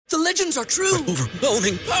The legends are true.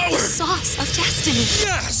 Overwhelming power! Sauce of destiny.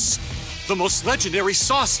 Yes! The most legendary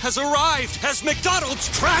sauce has arrived as McDonald's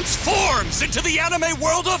transforms into the anime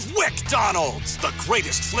world of WickDonald's. The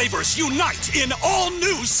greatest flavors unite in all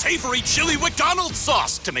new savory chili McDonald's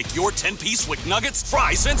sauce to make your 10-piece Wick Nuggets,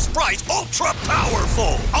 fries, and Sprite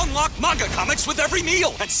ultra-powerful. Unlock manga comics with every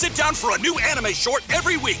meal and sit down for a new anime short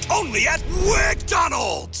every week only at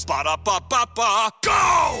WickDonald's. Ba-da-ba-ba-ba,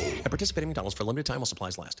 go! At participating McDonald's for a limited time while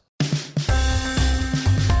supplies last.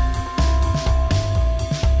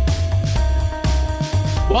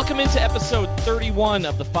 Welcome into episode 31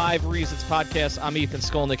 of the 5 Reasons podcast. I'm Ethan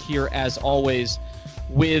Skolnick here, as always,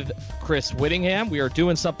 with Chris Whittingham. We are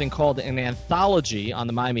doing something called an anthology on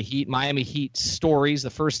the Miami Heat stories. The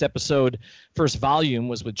first volume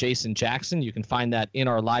was with Jason Jackson. You can find that in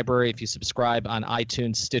our library if you subscribe on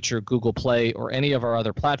iTunes, Stitcher, Google Play, or any of our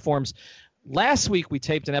other platforms. Last week, we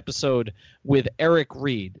taped an episode with Eric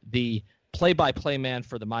Reid, the play-by-play man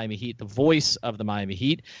for the Miami Heat, the voice of the Miami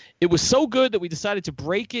Heat. It was so good that we decided to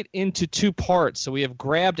break it into 2 parts. So we have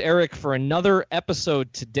grabbed Eric for another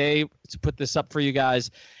episode today to put this up for you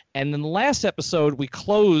guys. And then the last episode, we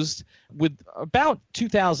closed with about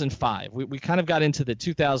 2005. We kind of got into the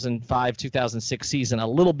 2005-2006 season a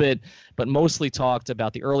little bit, but mostly talked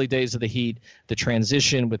about the early days of the Heat, the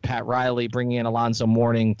transition with Pat Riley, bringing in Alonzo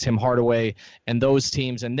Mourning, Tim Hardaway, and those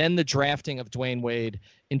teams, and then the drafting of Dwayne Wade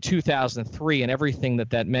in 2003 and everything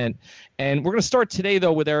that meant. And we're going to start today,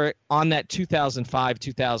 though, with Eric on that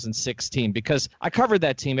 2005-2006 team, because I covered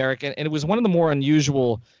that team, Eric, and it was one of the more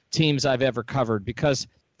unusual teams I've ever covered, because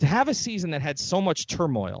to have a season that had so much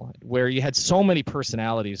turmoil, where you had so many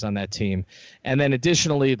personalities on that team, and then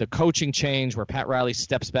additionally the coaching change where Pat Riley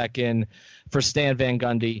steps back in for Stan Van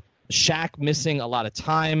Gundy, Shaq missing a lot of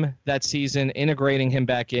time that season, integrating him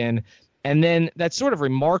back in, and then that sort of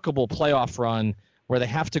remarkable playoff run where they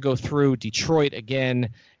have to go through Detroit again,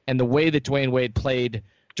 and the way that Dwayne Wade played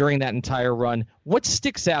during that entire run. What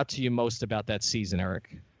sticks out to you most about that season,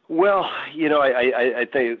 Eric? Well, I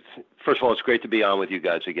think, first of all, it's great to be on with you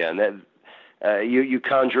guys again. You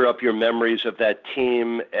conjure up your memories of that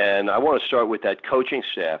team, and I want to start with that coaching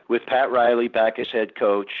staff. With Pat Riley back as head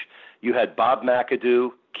coach, you had Bob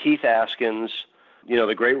McAdoo, Keith Askins,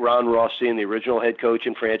 the great Ron Rothstein, the original head coach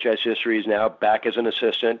in franchise history, is now back as an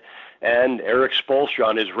assistant, and Eric Spoelstra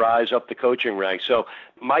on his rise up the coaching ranks. So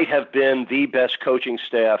might have been the best coaching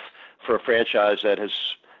staff for a franchise that has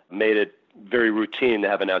made it very routine to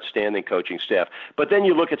have an outstanding coaching staff. But then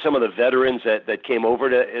you look at some of the veterans that came over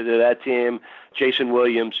to that team: Jason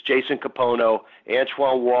Williams, Jason Capono,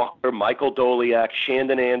 Antoine Walker, Michael Doliak,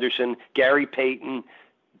 Shandon Anderson, Gary Payton,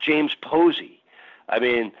 James Posey. I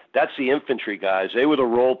mean, that's the infantry guys. They were the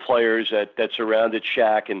role players that surrounded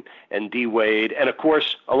Shaq and D. Wade. And, of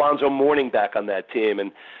course, Alonzo Mourning back on that team.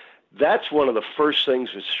 And that's one of the first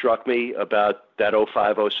things that struck me about that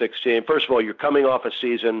 05-06 team. First of all, you're coming off a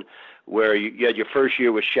season where you had your first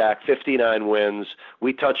year with Shaq, 59 wins.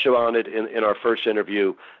 We touched on it in our first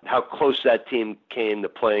interview, how close that team came to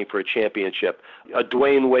playing for a championship. A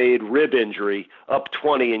Dwayne Wade rib injury, up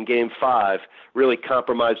 20 in Game 5, really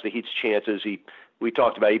compromised the Heat's chances. We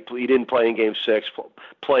talked about he didn't play in Game 6,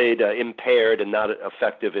 played impaired and not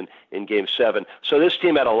effective in Game 7. So this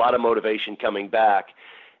team had a lot of motivation coming back,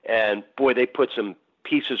 and, boy, they put some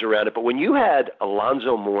pieces around it. But when you had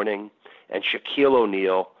Alonzo Mourning and Shaquille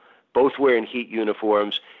O'Neal both wearing Heat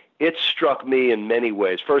uniforms, it struck me in many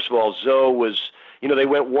ways. First of all, Zoe was, they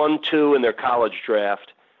went 1-2 in their college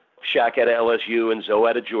draft. Shaq out of LSU and Zoe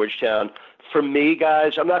out of Georgetown. For me,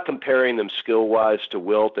 guys, I'm not comparing them skill-wise to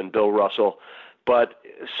Wilt and Bill Russell, but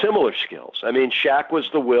similar skills. I mean, Shaq was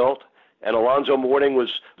the Wilt, and Alonzo Mourning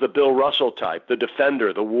was the Bill Russell type, the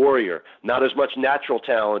defender, the warrior, not as much natural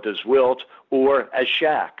talent as Wilt or as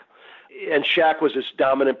Shaq. And Shaq was this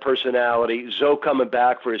dominant personality. Zoe coming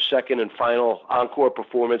back for his second and final encore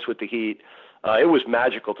performance with the Heat. It was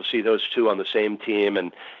magical to see those two on the same team.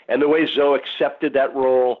 And the way Zoe accepted that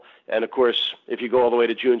role, and, of course, if you go all the way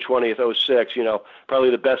to June 20th, 06, probably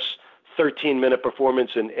the best 13-minute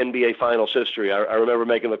performance in NBA Finals history. I remember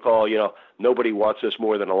making the call, nobody wants this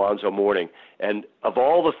more than Alonzo Mourning. And of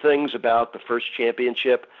all the things about the first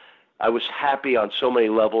championship, I was happy on so many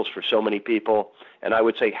levels for so many people, and I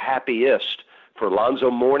would say happiest for Alonzo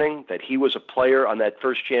Mourning that he was a player on that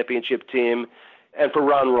first championship team, and for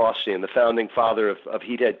Ron Rothstein, the founding father of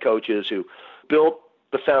Heat head coaches, who built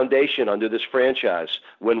the foundation under this franchise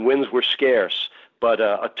when wins were scarce, but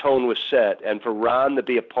a tone was set. And for Ron to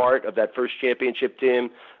be a part of that first championship team,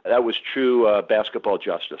 that was true basketball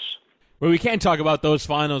justice. Well, we can't talk about those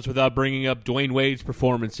finals without bringing up Dwayne Wade's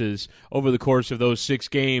performances over the course of those 6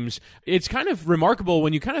 games. It's kind of remarkable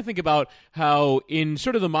when you kind of think about how in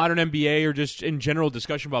sort of the modern NBA or just in general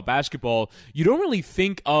discussion about basketball, you don't really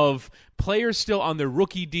think of players still on their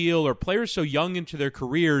rookie deal or players so young into their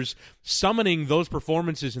careers summoning those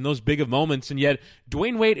performances and those big of moments. And yet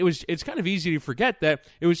Dwayne Wade, it's kind of easy to forget that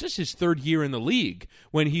it was just his 3rd year in the league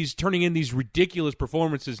when he's turning in these ridiculous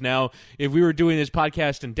performances. Now, if we were doing this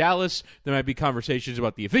podcast in Dallas, there might be conversations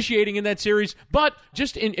about the officiating in that series, but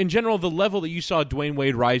just in general, the level that you saw Dwayne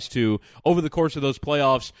Wade rise to over the course of those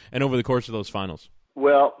playoffs and over the course of those finals.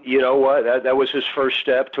 Well, you know what? That was his first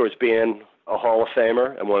step towards being a Hall of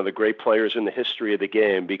Famer and one of the great players in the history of the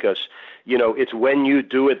game because, you know, it's when you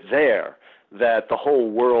do it there that the whole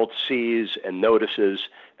world sees and notices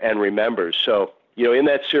and remembers. So, you know, in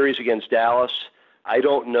that series against Dallas, I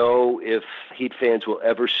don't know if Heat fans will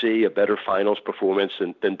ever see a better finals performance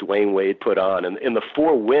than Dwayne Wade put on. And in the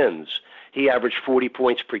 4 wins, he averaged 40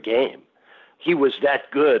 points per game. He was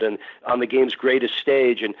that good and on the game's greatest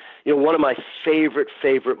stage. And, you know, one of my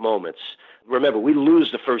favorite moments, remember, we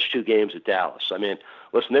lose the first 2 games at Dallas. I mean,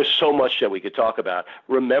 listen, there's so much that we could talk about.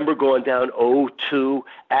 Remember going down 0-2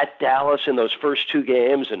 at Dallas in those first 2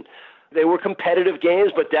 games, and they were competitive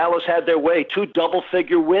games, but Dallas had their way, 2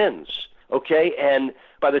 double-figure wins, okay? And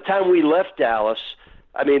by the time we left Dallas,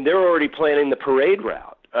 I mean, they're already planning the parade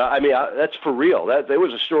route. That's for real. There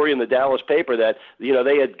was a story in the Dallas paper that, you know,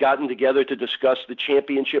 they had gotten together to discuss the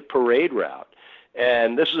championship parade route.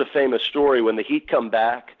 And this is a famous story. When the Heat come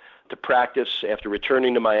back to practice after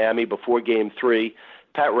returning to Miami before Game 3,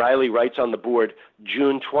 Pat Riley writes on the board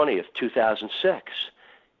June 20th, 2006.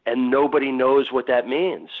 And nobody knows what that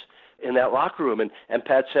means in that locker room. And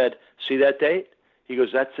Pat said, see that date? He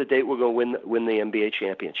goes, that's the date we're going to win the NBA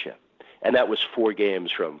championship. And that was 4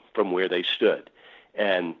 games from where they stood.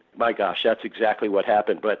 And my gosh, that's exactly what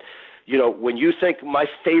happened. But, you know, when you think my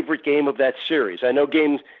favorite game of that series, I know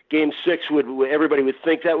game 6 everybody would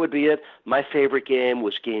think that would be it. My favorite game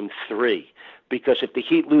was Game 3, because if the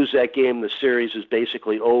Heat lose that game, the series is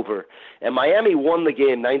basically over. And Miami won the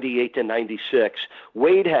game 98-96.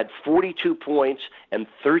 Wade had 42 points and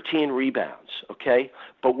 13 rebounds, okay?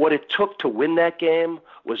 But what it took to win that game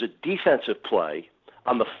was a defensive play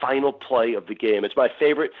on the final play of the game. It's my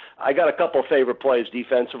favorite. I got a couple favorite plays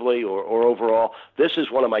defensively or overall. This is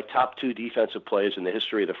one of my top 2 defensive plays in the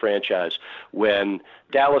history of the franchise when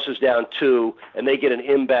Dallas is down 2 and they get an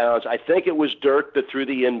inbounds. I think it was Dirk that threw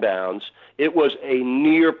the inbounds. It was a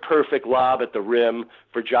near perfect lob at the rim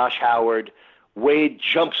for Josh Howard. Wade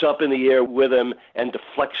jumps up in the air with him and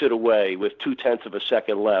deflects it away with 0.2 of a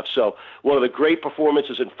second left. So one of the great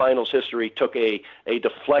performances in finals history took a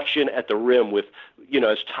deflection at the rim with, you know,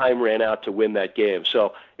 as time ran out to win that game.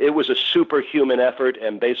 So it was a superhuman effort,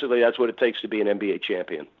 and basically that's what it takes to be an NBA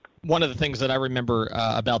champion. One of the things that I remember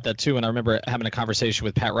about that, too, and I remember having a conversation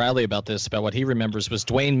with Pat Riley about this, about what he remembers, was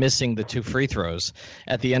Dwayne missing the 2 free throws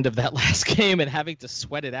at the end of that last game and having to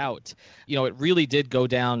sweat it out. You know, it really did go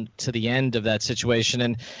down to the end of that situation.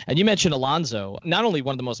 And you mentioned Alonzo, not only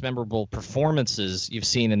one of the most memorable performances you've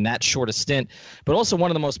seen in that short a stint, but also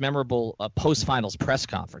one of the most memorable post-finals press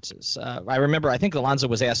conferences. I remember, I think Alonzo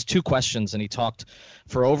was asked 2 questions, and he talked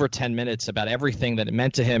for over 10 minutes about everything that it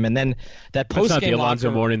meant to him. And then that post-game That's not the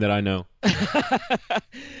Alonzo morning that I know.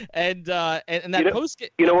 and that post.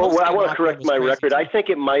 You know what? I want to correct my record. I think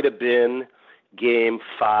it might have been Game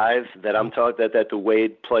 5 that I'm talking that the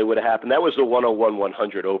Wade play would have happened. That was the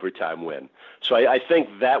 101-100 overtime win. So I think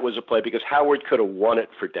that was a play because Howard could have won it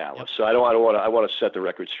for Dallas. Yep. So I want to set the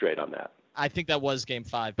record straight on that. I think that was Game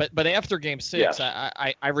 5, but after Game 6, yeah.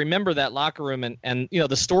 I remember that locker room and you know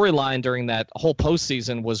the storyline during that whole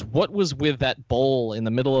postseason was what was with that bowl in the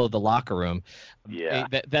middle of the locker room,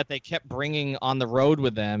 that they kept bringing on the road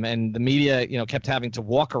with them, and the media kept having to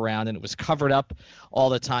walk around and it was covered up all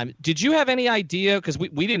the time. Did you have any idea? Because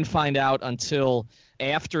we didn't find out until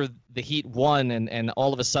after the Heat won, and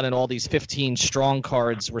all of a sudden all these 15 strong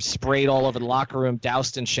cards were sprayed all over the locker room,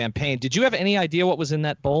 doused in champagne. Did you have any idea what was in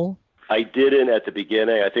that bowl? I didn't at the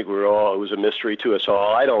beginning. I think it was a mystery to us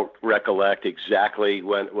all. I don't recollect exactly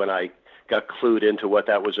when I got clued into what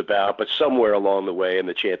that was about, but somewhere along the way in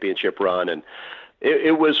the championship run. And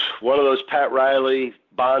it was one of those Pat Riley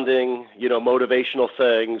bonding, motivational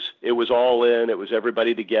things. It was all in. It was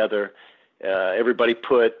everybody together. Everybody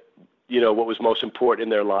put, what was most important in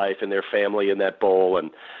their life and their family in that bowl.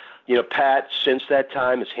 And, Pat, since that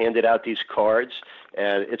time, has handed out these cards.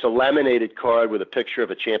 And it's a laminated card with a picture of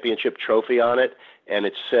a championship trophy on it, and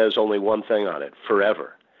it says only one thing on it: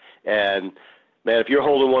 forever. And, man, if you're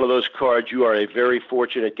holding one of those cards, you are a very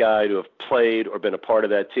fortunate guy to have played or been a part of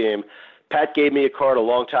that team. Pat gave me a card a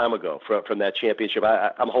long time ago from that championship.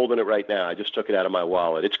 I'm holding it right now. I just took it out of my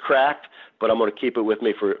wallet. It's cracked, but I'm going to keep it with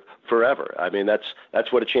me for forever. I mean, that's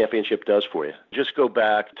what a championship does for you. Just go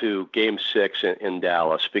back to Game 6 in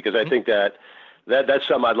Dallas, because I think that's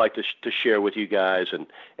something I'd like to share with you guys.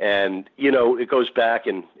 And it goes back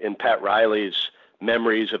in Pat Riley's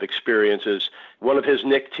memories of experiences. One of his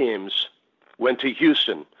Knick teams went to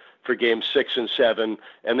Houston for Game 6 and 7,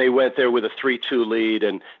 and they went there with a 3-2 lead,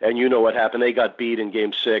 and you know what happened. They got beat in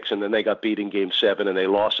Game 6, and then they got beat in Game 7, and they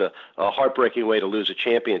lost a heartbreaking way to lose a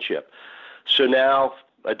championship. So now,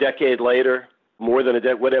 a decade later, more than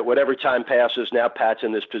whatever time passes, now Pat's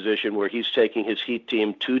in this position where he's taking his Heat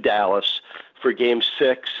team to Dallas for Game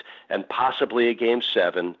 6 and possibly a Game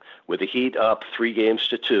 7, with the Heat up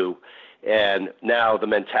 3-2. And now the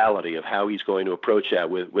mentality of how he's going to approach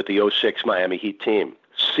that with the 06 Miami Heat team,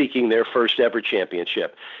 seeking their first ever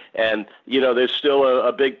championship. And, there's still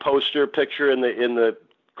a big poster picture in the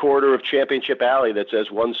corridor of Championship Alley that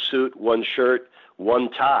says one suit, one shirt,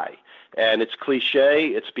 one tie. And it's cliche,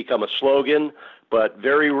 it's become a slogan, but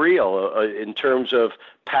very real in terms of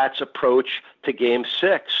Pat's approach to Game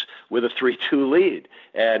 6 with a 3-2 lead.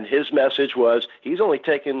 And his message was he's only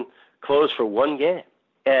taking clothes for one game.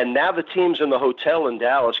 And now the team's in the hotel in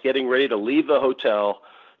Dallas getting ready to leave the hotel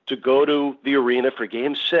to go to the arena for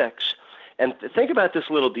Game 6. And think about this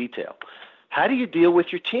little detail. How do you deal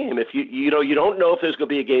with your team if you don't know if there's going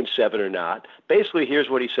to be a Game 7 or not? Basically, here's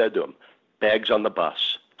what he said to him. Bags on the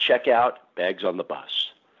bus. Check out, bags on the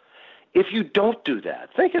bus. If you don't do that,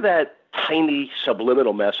 think of that tiny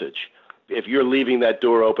subliminal message. If you're leaving that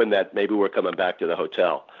door open, that maybe we're coming back to the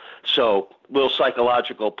hotel. So, little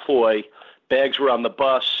psychological ploy. Bags were on the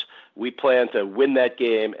bus. We planned to win that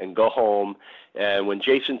game and go home. And when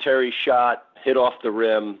Jason Terry's shot hit off the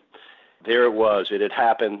rim, there it was. It had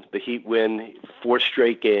happened. The Heat win 4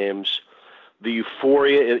 straight games. The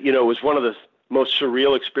euphoria, it was one of the most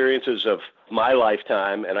surreal experiences of my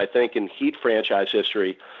lifetime, and I think in Heat franchise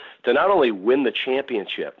history, to not only win the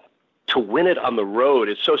championship, to win it on the road.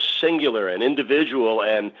 It's so singular and individual,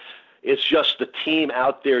 and it's just the team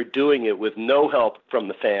out there doing it with no help from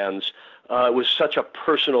the fans. It was such a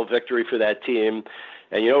personal victory for that team.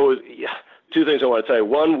 And, two things I want to tell you.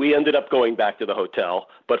 One, we ended up going back to the hotel,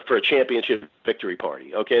 but for a championship victory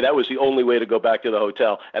party. Okay, that was the only way to go back to the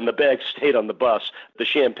hotel, and the bags stayed on the bus. The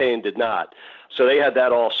champagne did not. So they had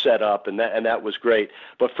that all set up, and that was great.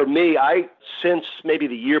 But for me, since maybe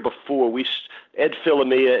the year before, Ed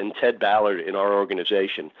Filomia and Ted Ballard in our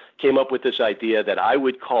organization came up with this idea that I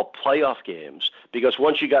would call playoff games, because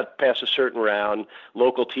once you got past a certain round,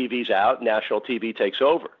 local TV's out, national TV takes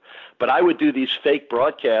over. But I would do these fake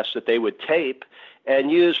broadcasts that they would tape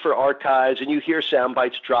and use for archives, and you hear sound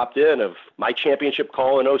bites dropped in of my championship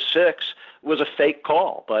call in 06 was a fake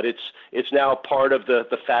call, but it's now part of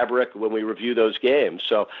the fabric when we review those games.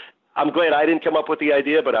 So I'm glad I didn't come up with the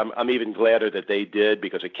idea, but I'm even gladder that they did,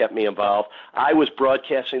 because it kept me involved. I was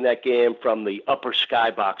broadcasting that game from the upper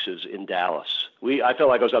skyboxes in Dallas. I felt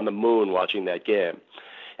like I was on the moon watching that game.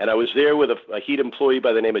 And I was there with a Heat employee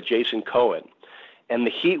by the name of Jason Cohen. And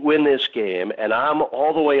the Heat win this game, and I'm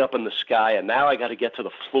all the way up in the sky, and now I got to get to the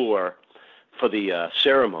floor for the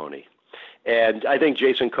ceremony. And I think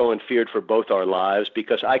Jason Cohen feared for both our lives,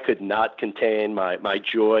 because I could not contain my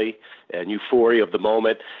joy and euphoria of the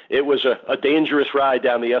moment. It was a dangerous ride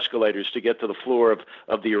down the escalators to get to the floor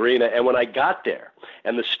of the arena. And when I got there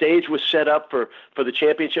and the stage was set up for the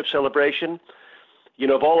championship celebration,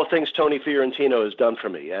 of all the things Tony Fiorentino has done for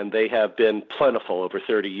me, and they have been plentiful over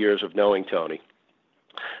 30 years of knowing Tony,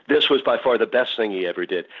 this was by far the best thing he ever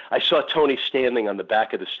did. I saw Tony standing on the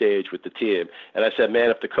back of the stage with the team, and I said, man,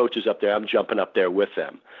 if the coach is up there, I'm jumping up there with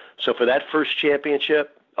them. So for that first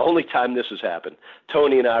championship, only time this has happened,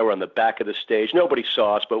 Tony and I were on the back of the stage. Nobody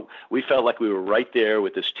saw us, but we felt like we were right there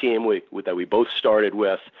with this team that we both started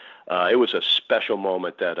with. It was a special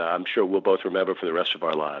moment that I'm sure we'll both remember for the rest of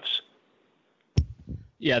our lives.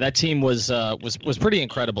 Yeah, that team was pretty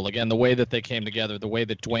incredible. Again, the way that they came together, the way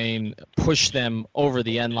that Dwayne pushed them over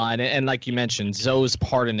the end line, and like you mentioned, Zoe's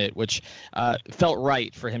part in it, which felt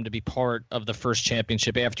right for him to be part of the first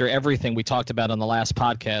championship after everything we talked about on the last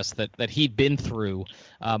podcast that he'd been through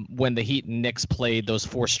when the Heat and Knicks played those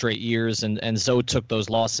 4 straight years, and Zoe took those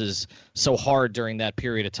losses so hard during that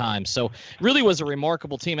period of time. So it really was a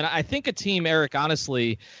remarkable team, and I think a team, Eric,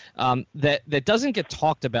 honestly, that doesn't get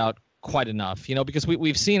talked about quite enough, because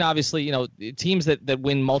we've seen, obviously, teams that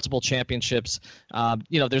win multiple championships,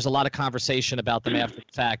 there's a lot of conversation about them after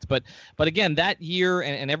the fact. But again, that year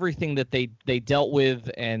and everything that they dealt with,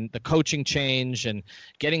 and the coaching change and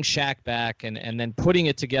getting Shaq back and then putting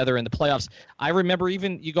it together in the playoffs. I remember,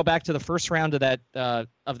 even you go back to the first round of that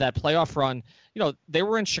playoff run, they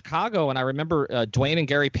were in Chicago, and I remember Dwayne and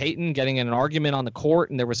Gary Payton getting in an argument on the court,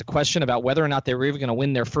 and there was a question about whether or not they were even going to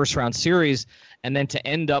win their first round series, and then to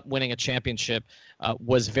end up winning a championship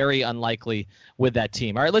was very unlikely with that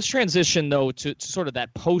team. All right, let's transition, though, to sort of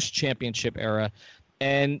that post-championship era.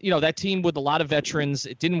 And, that team with a lot of veterans,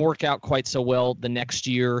 it didn't work out quite so well the next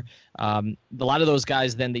year. A lot of those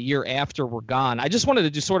guys then the year after were gone. I just wanted to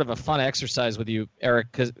do sort of a fun exercise with you, Eric,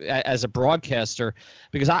 as a broadcaster,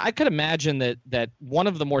 because I could imagine that one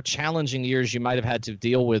of the more challenging years you might have had to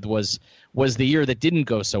deal with was the year that didn't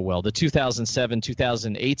go so well, the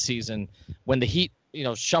 2007-2008 season, when the Heat,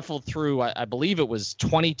 shuffled through, I believe it was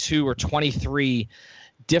 22 or 23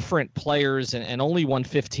 different players and only won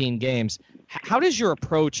 15 games. How does your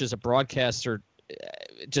approach as a broadcaster,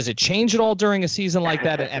 does it change at all during a season like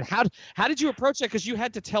that? And how did you approach that? Because you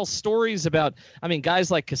had to tell stories about,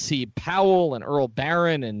 guys like Kasib Powell and Earl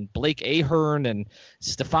Barron and Blake Ahern and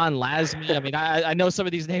Stefan Lasmy. I know some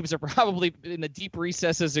of these names are probably in the deep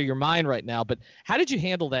recesses of your mind right now, but how did you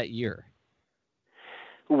handle that year?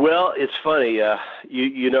 Well, it's funny.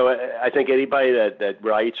 I think anybody that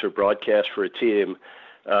writes or broadcasts for a team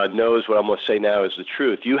knows what I'm going to say now is the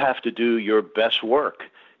truth. You have to do your best work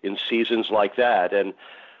in seasons like that. And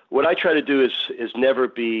what I try to do is never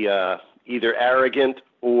be either arrogant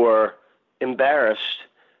or embarrassed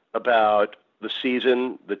about the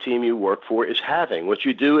season the team you work for is having. What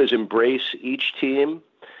you do is embrace each team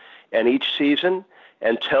and each season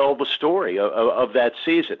and tell the story of that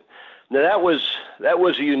season. Now, that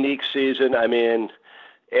was a unique season.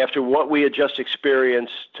 After what we had just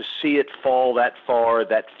experienced, to see it fall that far,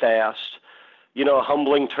 that fast, a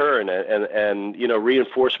humbling turn and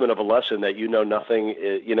reinforcement of a lesson that nothing,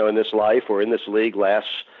 in this life or in this league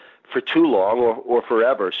lasts for too long or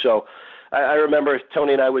forever. So I remember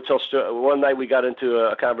Tony and I would tell one night we got into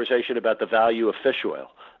a conversation about the value of fish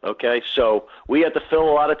oil. Okay, so we had to fill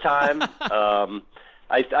a lot of time. One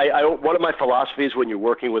of my philosophies when you're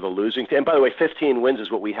working with a losing team, and by the way, 15 wins is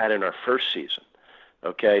what we had in our first season.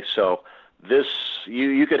 Okay, so this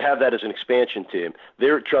you could have that as an expansion team.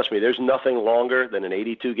 Trust me, there's nothing longer than an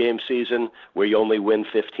 82-game season where you only win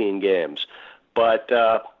 15 games. But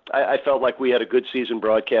I felt like we had a good season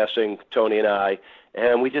broadcasting, Tony and I,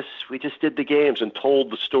 and we just did the games and told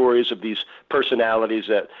the stories of these personalities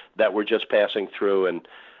that were just passing through, and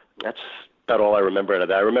that's about all I remember out of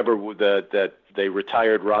that. I remember that they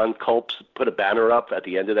retired Ron Culps, put a banner up at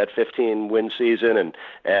the end of that 15-win season,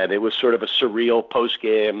 and it was sort of a surreal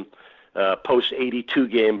post-game, post-82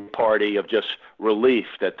 game party of just relief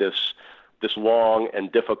that this long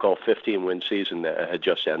and difficult 15-win season had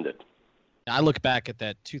just ended. I look back at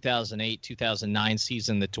that 2008-2009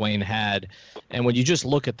 season that Dwayne had, and when you just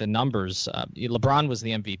look at the numbers, LeBron was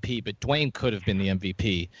the MVP, but Dwayne could have been the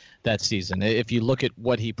MVP that season if you look at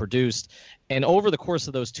what he produced. And over the course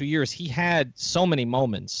of those 2 years, he had so many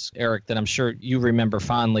moments, Eric, that I'm sure you remember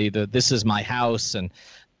fondly. This is my house, and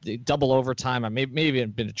the double overtime, or maybe it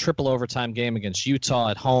had been a triple overtime game against Utah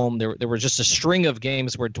at home. There were just a string of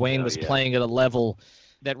games where Dwayne was playing at a level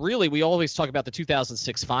that really, we always talk about the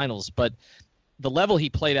 2006 finals, but the level he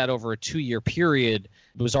played at over a 2-year period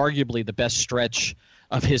was arguably the best stretch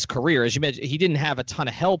of his career. As you mentioned, he didn't have a ton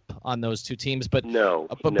of help on those two teams, but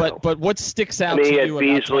But what sticks out to you about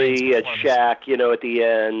Beasley, Dwayne's at Shaq, at the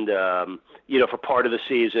end, for part of the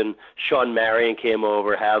season, Sean Marion came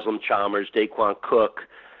over, Haslam Chalmers, Daquan Cook.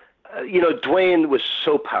 Dwayne was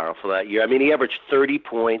so powerful that year. He averaged 30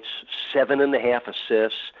 points, 7.5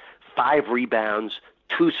 assists, 5 rebounds,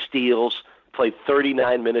 2 steals, played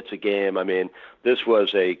 39 minutes a game. This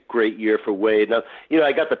was a great year for Wade. Now,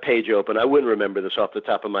 I got the page open. I wouldn't remember this off the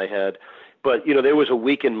top of my head. But, there was a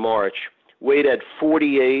week in March. Wade had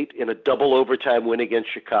 48 in a double overtime win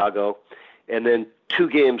against Chicago. And then 2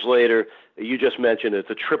 games later, you just mentioned it,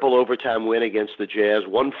 the triple overtime win against the Jazz,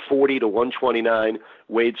 140-129.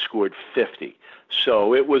 Wade scored 50.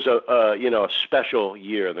 So it was a special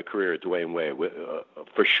year in the career of Dwayne Wade,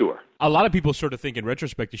 for sure. A lot of people sort of think in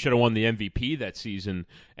retrospect he should have won the MVP that season.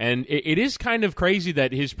 And it is kind of crazy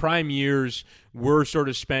that his prime years were sort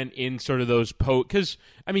of spent in sort of those because,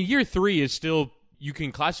 year 3 is still, you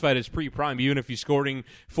can classify it as pre-prime, even if he's scoring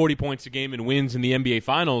 40 points a game and wins in the NBA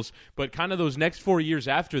Finals. But kind of those next 4 years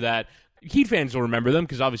after that, Heat fans will remember them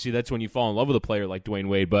because obviously that's when you fall in love with a player like Dwayne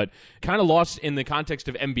Wade, but kind of lost in the context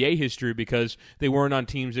of NBA history because they weren't on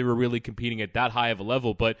teams that were really competing at that high of a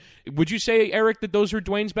level. But would you say, Eric, that those were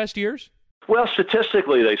Dwayne's best years? Well,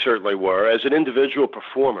 statistically, they certainly were as an individual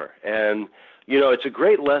performer. And, it's a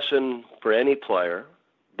great lesson for any player,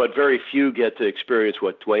 but very few get to experience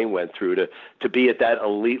what Dwayne went through to be at that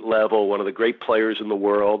elite level, one of the great players in the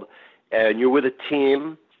world. And you're with a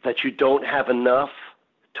team that you don't have enough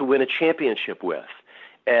to win a championship with.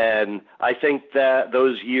 And I think that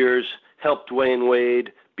those years helped Dwayne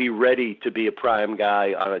Wade be ready to be a prime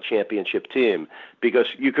guy on a championship team, because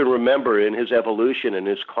you can remember in his evolution and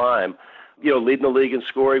his climb, leading the league in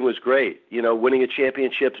scoring was great. Winning a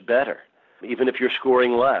championship's better, even if you're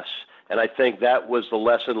scoring less. And I think that was the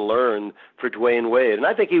lesson learned for Dwayne Wade. And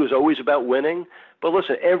I think he was always about winning. But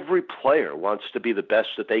listen, every player wants to be the best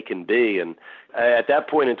that they can be. And at that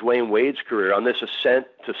point in Dwayne Wade's career, on this ascent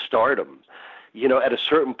to stardom, at a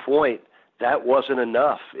certain point, that wasn't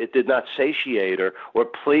enough. It did not satiate or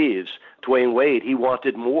please Dwayne Wade. He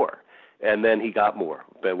wanted more. And then he got more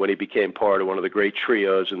when he became part of one of the great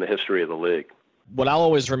trios in the history of the league. What I'll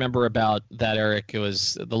always remember about that, Eric, it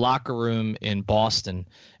was the locker room in Boston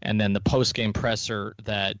and then the post-game presser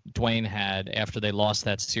that Dwayne had after they lost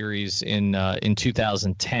that series in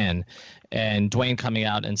 2010. And Dwayne coming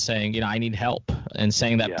out and saying, I need help, and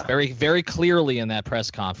saying that very, very clearly in that press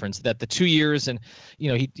conference, that the 2 years, and,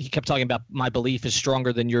 he kept talking about my belief is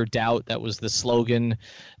stronger than your doubt. That was the slogan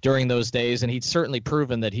during those days. And he'd certainly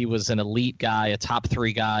proven that he was an elite guy, a top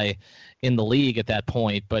 3 guy in the league at that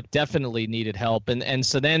point, but definitely needed help. And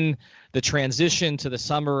so then the transition to the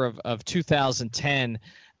summer of 2010.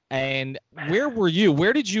 And where were you?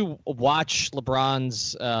 Where did you watch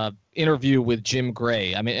LeBron's interview with Jim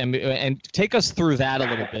Gray? I mean, and take us through that a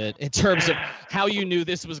little bit in terms of how you knew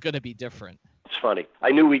this was going to be different. It's funny.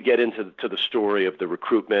 I knew we'd get into the story of the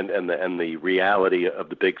recruitment and the reality of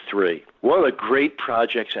the Big Three. One of the great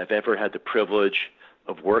projects I've ever had the privilege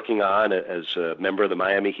of working on as a member of the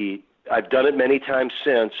Miami Heat. I've done it many times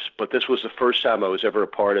since, but this was the first time I was ever a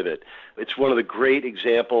part of it. It's one of the great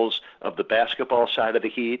examples of the basketball side of the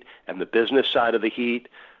Heat and the business side of the Heat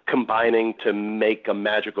combining to make a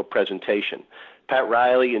magical presentation. Pat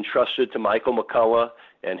Riley entrusted to Michael McCullough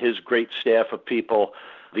and his great staff of people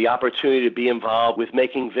the opportunity to be involved with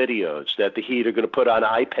making videos that the Heat are going to put on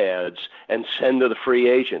iPads and send to the free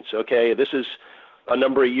agents. Okay, this is a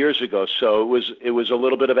number of years ago, so it was a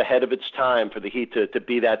little bit of ahead of its time for the Heat to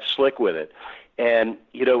be that slick with it. And,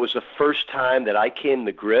 it was the first time that I came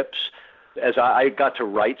to grips as I got to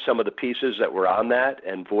write some of the pieces that were on that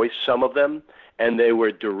and voice some of them, and they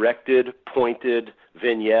were directed, pointed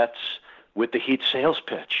vignettes with the Heat sales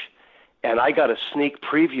pitch. And I got a sneak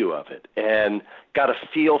preview of it and got a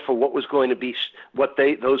feel for what was going to be, what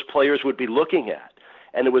those players would be looking at.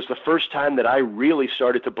 And it was the first time that I really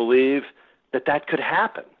started to believe that could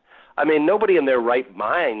happen. I mean, nobody in their right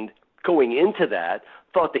mind going into that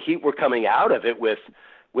thought the Heat were coming out of it with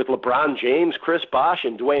LeBron James, Chris Bosh,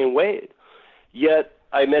 and Dwayne Wade. Yet,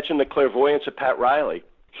 I mentioned the clairvoyance of Pat Riley.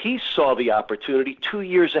 He saw the opportunity 2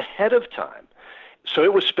 years ahead of time. So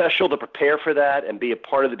it was special to prepare for that and be a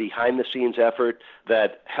part of the behind-the-scenes effort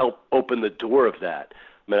that helped open the door of that.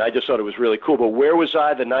 I mean, I just thought it was really cool. But where was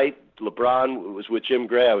I the night LeBron was with Jim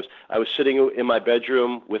Gray? I was sitting in my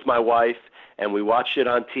bedroom with my wife, and we watched it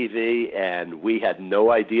on TV, and we had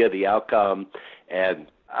no idea the outcome. And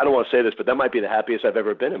I don't want to say this, but that might be the happiest I've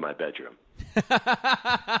ever been in my bedroom.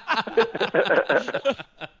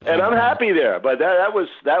 And I'm happy there. But that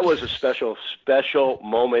was a special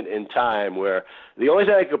moment in time where the only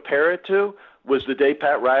thing I could compare it to was the day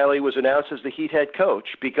Pat Riley was announced as the Heat head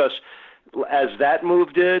coach, because as that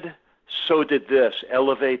move did, so did this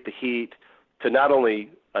elevate the Heat to not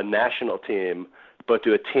only a national team, but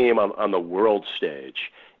to a team on the world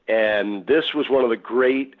stage. And this was one of the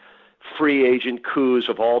great free agent coups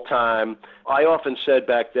of all time. I often said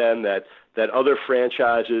back then that other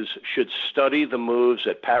franchises should study the moves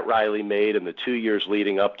that Pat Riley made in the 2 years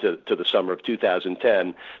leading up to the summer of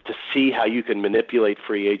 2010 to see how you can manipulate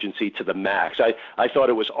free agency to the max. I thought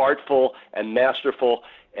it was artful and masterful.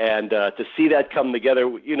 And to see that come together,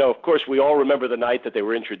 of course, we all remember the night that they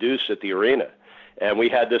were introduced at the arena. And we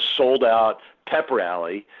had this sold-out pep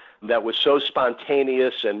rally that was so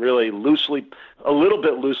spontaneous and really a little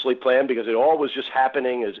bit loosely planned, because it all was just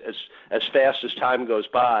happening as fast as time goes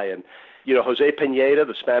by. And Jose Pineda,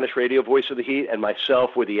 the Spanish radio voice of the Heat, and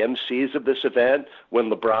myself were the MCs of this event when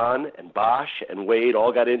LeBron and Bosh and Wade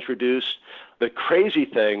all got introduced. The crazy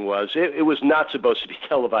thing was it was not supposed to be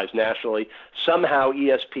televised nationally. Somehow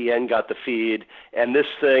ESPN got the feed, and this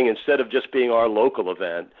thing, instead of just being our local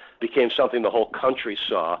event, became something the whole country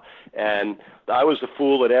saw. And I was the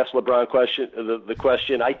fool that asked LeBron the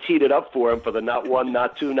question. I teed it up for him for the not one,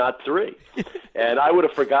 not two, not three. And I would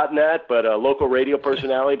have forgotten that, but a local radio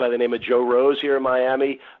personality by the name of Joe Rose here in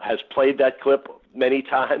Miami has played that clip many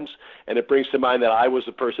times, and it brings to mind that I was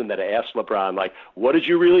the person that asked LeBron, like, what did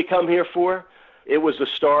you really come here for? It was the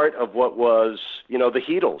start of what was, the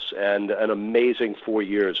Heatles, and an amazing 4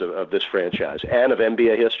 years of this franchise and of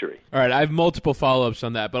NBA history. All right, I have multiple follow-ups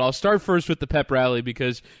on that, but I'll start first with the pep rally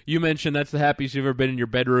because you mentioned that's the happiest you've ever been in your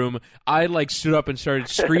bedroom. I stood up and started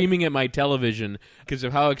screaming at my television because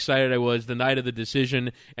of how excited I was the night of the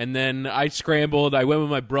decision, and then I scrambled. I went with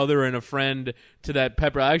my brother and a friend to that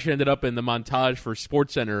pep rally. I actually ended up in the montage for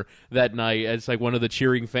SportsCenter that night as one of the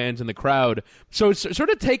cheering fans in the crowd. So sort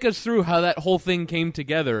of take us through how that whole thing came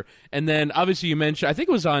together, and then obviously you mentioned, I think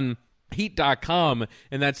it was on Heat.com,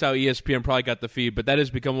 and that's how ESPN probably got the feed, but that has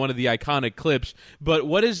become one of the iconic clips. But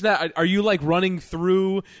what is that? Are you running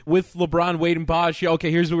through with LeBron, Wade, and Bosh?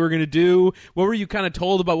 Okay, here's what we're going to do. What were you kind of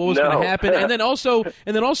told about what was going to happen? And then also,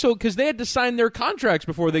 because they had to sign their contracts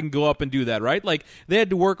before they can go up and do that, right? They had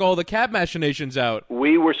to work all the cap machinations out.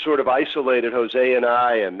 We were sort of isolated, Jose and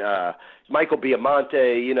I, and Michael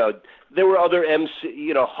Biamonte. There were other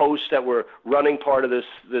hosts that were running part of this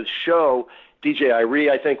show. DJ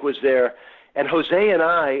Irie, I think, was there. And Jose and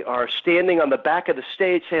I are standing on the back of the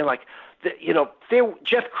stage saying,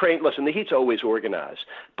 Jeff Crane, listen, the Heat's always organized.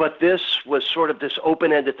 But this was sort of this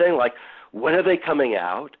open-ended thing, when are they coming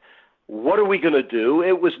out? What are we going to do?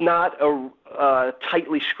 It was not a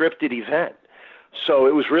tightly scripted event. So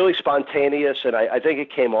it was really spontaneous, and I think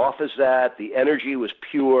it came off as that. The energy was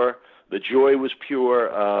pure. The joy was pure.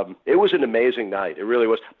 It was an amazing night. It really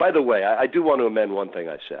was. By the way, I do want to amend one thing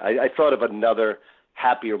I said. I thought of another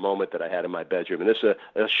happier moment that I had in my bedroom, and this is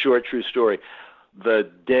a short, true story.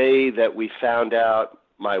 The day that we found out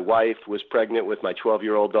my wife was pregnant with my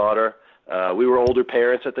 12-year-old daughter, we were older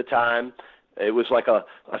parents at the time. It was like a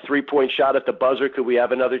three-point shot at the buzzer. Could we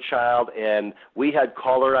have another child? And we had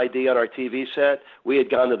caller ID on our TV set. We had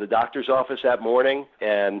gone to the doctor's office that morning,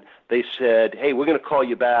 and they said, hey, we're going to call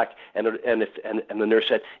you back. And the nurse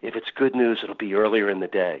said, if it's good news, it'll be earlier in the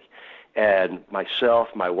day. And myself,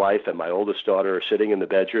 my wife, and my oldest daughter are sitting in the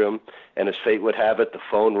bedroom, and as fate would have it, the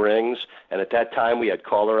phone rings. And at that time, we had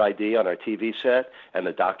caller ID on our TV set, and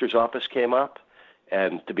the doctor's office came up.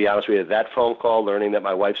 And to be honest with you, that phone call, learning that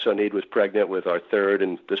my wife, Sonid, was pregnant with our third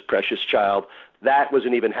and this precious child, that was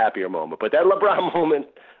an even happier moment. But that LeBron moment,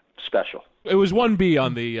 special. It was 1B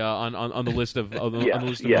on the on the list of on the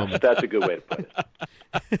list of moments. That's a good way to put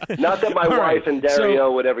it. Not that my wife and Dario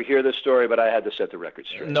would ever hear this story, but I had to set the record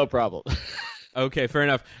straight. No problem. Okay, fair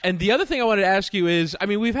enough. And the other thing I wanted to ask you is,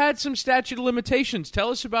 we've had some statute of limitations. Tell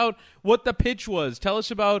us about what the pitch was. Tell us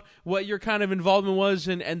about what your kind of involvement was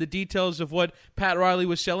and the details of what Pat Riley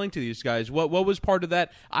was selling to these guys. What was part of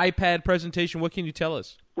that iPad presentation? What can you tell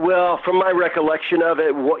us? Well, from my recollection of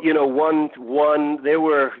it, there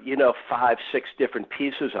were 5, 6 different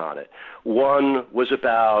pieces on it. One was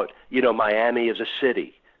about, Miami as a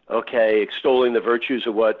city. Okay, extolling the virtues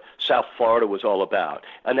of what South Florida was all about.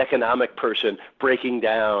 An economic person breaking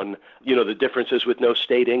down, the differences with no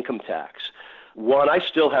state income tax. One, I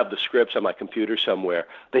still have the scripts on my computer somewhere.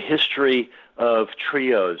 The history of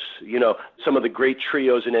trios, some of the great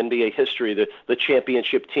trios in NBA history, the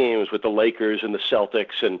championship teams with the Lakers and the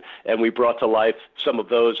Celtics, and we brought to life some of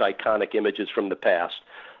those iconic images from the past.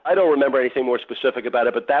 I don't remember anything more specific about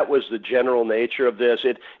it, but that was the general nature of this.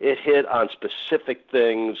 It hit on specific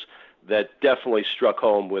things that definitely struck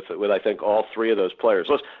home with I think all three of those players.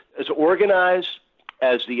 As organized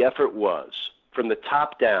as the effort was, from the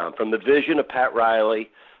top down, from the vision of Pat Riley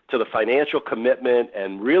to the financial commitment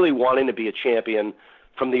and really wanting to be a champion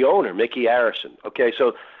from the owner, Mickey Arison. Okay,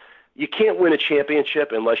 so you can't win a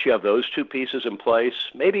championship unless you have those two pieces in place,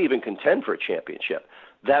 maybe even contend for a championship.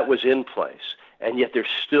 That was in place. And yet there's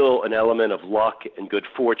still an element of luck and good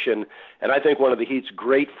fortune. And I think one of the Heat's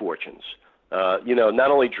great fortunes, not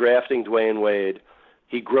only drafting Dwayne Wade,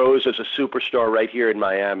 he grows as a superstar right here in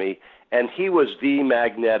Miami, and he was the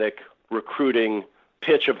magnetic recruiting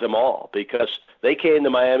pitch of them all because they came to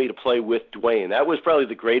Miami to play with Dwayne. That was probably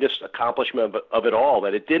the greatest accomplishment of it all,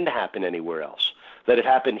 that it didn't happen anywhere else, that it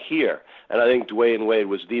happened here. And I think Dwayne Wade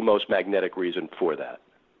was the most magnetic reason for that.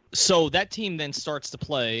 So that team then starts to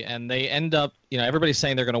play, and they end up, everybody's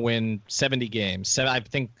saying they're going to win 70 games. I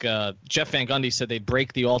think Jeff Van Gundy said they'd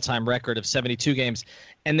break the all-time record of 72 games,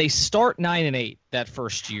 and they start 9-8 that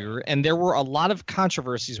first year, and there were a lot of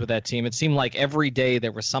controversies with that team. It seemed like every day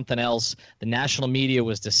there was something else. The national media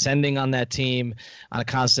was descending on that team on a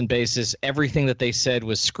constant basis. Everything that they said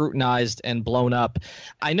was scrutinized and blown up.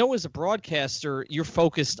 I know as a broadcaster, you're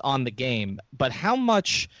focused on the game, but how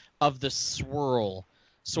much of the swirl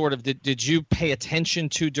sort of did you pay attention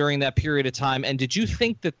to during that period of time? And did you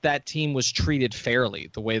think that team was treated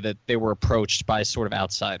fairly, the way that they were approached by sort of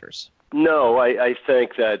outsiders? No, I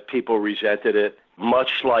think that people resented it,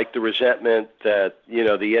 much like the resentment that, the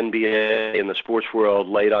NBA and the sports world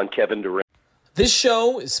laid on Kevin Durant. This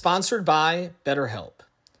show is sponsored by BetterHelp.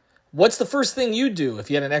 What's the first thing you'd do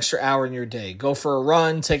if you had an extra hour in your day? Go for a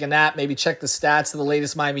run, take a nap, maybe check the stats of the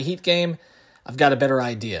latest Miami Heat game? I've got a better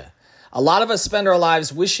idea. A lot of us spend our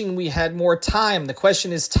lives wishing we had more time. The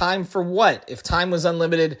question is, time for what? If time was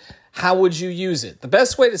unlimited, how would you use it? The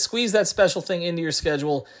best way to squeeze that special thing into your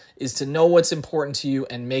schedule is to know what's important to you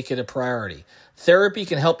and make it a priority. Therapy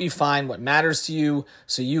can help you find what matters to you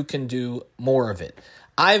so you can do more of it.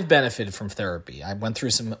 I've benefited from therapy. I went through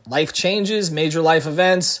some life changes, major life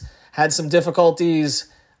events, had some difficulties.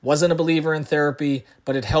 Wasn't a believer in therapy,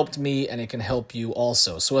 but it helped me and it can help you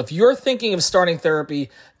also. So if you're thinking of starting therapy,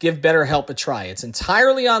 give BetterHelp a try. It's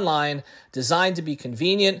entirely online, designed to be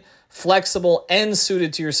convenient, flexible, and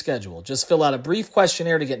suited to your schedule. Just fill out a brief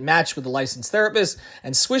questionnaire to get matched with a licensed therapist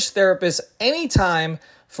and switch therapists anytime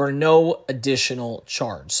for no additional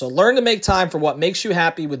charge. So learn to make time for what makes you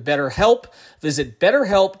happy with BetterHelp. Visit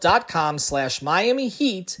BetterHelp.com/Miami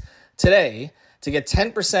Heat today to get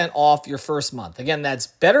 10% off your first month. Again, that's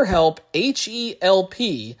BetterHelp,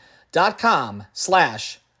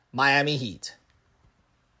 HELP.com/Miami Heat.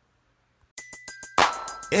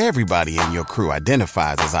 Everybody in your crew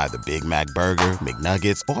identifies as either Big Mac Burger,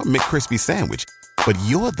 McNuggets, or McCrispy Sandwich. But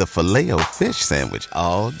you're the Filet-O-Fish Sandwich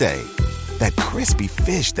all day. That crispy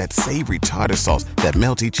fish, that savory tartar sauce, that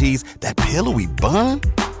melty cheese, that pillowy bun.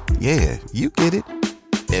 Yeah, you get it.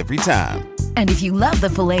 Every time. And if you love the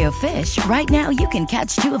Filet-O-Fish, right now you can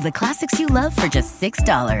catch two of the classics you love for just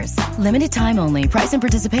 $6. Limited time only. Price and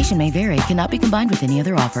participation may vary. Cannot be combined with any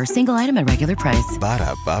other offer. Single item at regular price.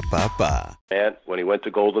 Ba-da-ba-ba-ba. And when he went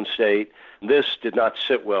to Golden State, this did not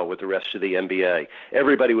sit well with the rest of the NBA.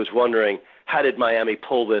 Everybody was wondering, how did Miami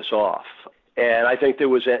pull this off? And I think there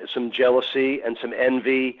was some jealousy and some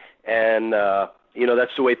envy, and,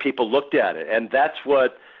 that's the way people looked at it. And that's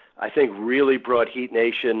what I think really brought Heat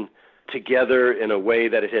Nation together in a way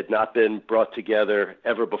that it had not been brought together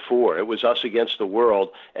ever before. It was us against the world,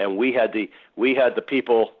 and we had the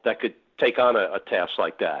people that could take on a task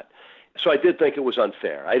like that. So I did think it was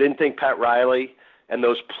unfair. I didn't think Pat Riley and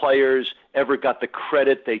those players ever got the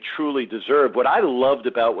credit they truly deserved. What I loved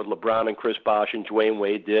about what LeBron and Chris Bosh and Dwayne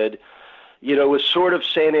Wade did, it was sort of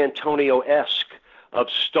San Antonio-esque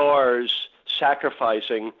of stars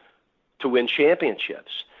sacrificing to win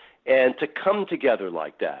championships. And to come together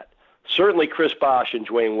like that. Certainly Chris Bosh and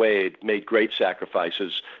Dwayne Wade made great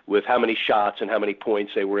sacrifices with how many shots and how many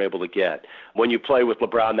points they were able to get. When you play with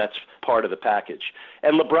LeBron, that's part of the package.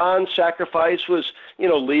 And LeBron's sacrifice was,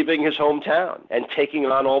 leaving his hometown and taking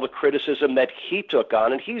on all the criticism that he took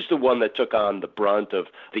on. And he's the one that took on the brunt of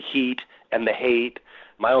the heat and the hate.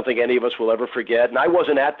 I don't think any of us will ever forget. And I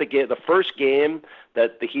wasn't at the first game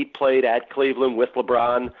that the Heat played at Cleveland with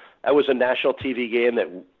LeBron. That was a national TV game that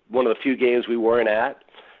one of the few games we weren't at,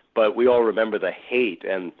 but we all remember the hate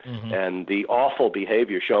and the awful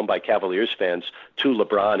behavior shown by Cavaliers fans to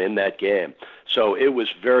LeBron in that game. So it was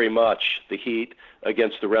very much the Heat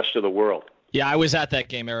against the rest of the world. Yeah, I was at that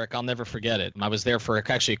game, Eric. I'll never forget it. I was there for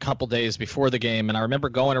actually a couple days before the game, and I remember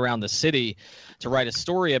going around the city to write a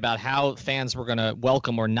story about how fans were going to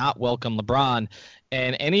welcome or not welcome LeBron.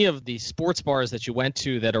 And any of the sports bars that you went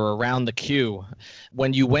to that are around the queue,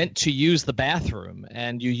 when you went to use the bathroom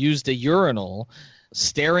and you used a urinal,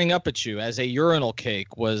 staring up at you as a urinal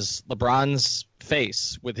cake was LeBron's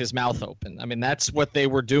face with his mouth open. I mean, that's what they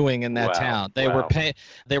were doing in that town. They were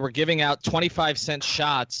giving out 25-cent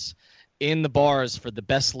shots in the bars for the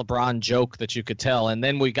best LeBron joke that you could tell. And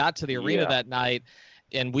then we got to the arena that night,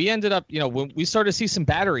 and we ended up, we started to see some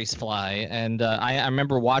batteries fly. And I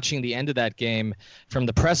remember watching the end of that game from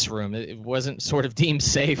the press room. It wasn't sort of deemed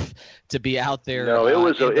safe to be out there. No, it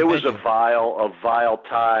was a vile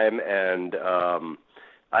time, and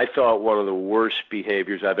I thought one of the worst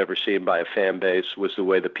behaviors I've ever seen by a fan base was the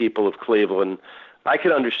way the people of Cleveland. I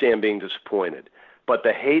could understand being disappointed, but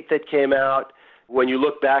the hate that came out when you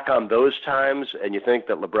look back on those times and you think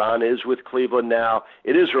that LeBron is with Cleveland now,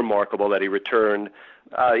 it is remarkable that he returned.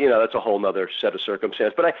 That's a whole other set of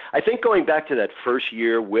circumstances. But I think going back to that first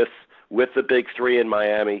year with the Big Three in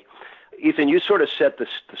Miami, Ethan, you sort of set the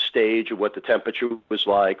stage of what the temperature was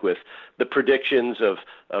like with the predictions of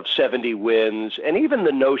 70 wins, and even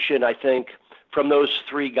the notion, I think, from those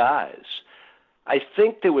three guys. I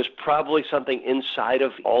think there was probably something inside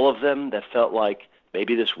of all of them that felt like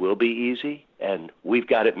maybe this will be easy, and we've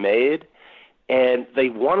got it made. And they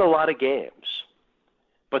won a lot of games,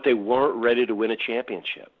 but they weren't ready to win a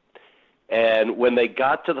championship. And when they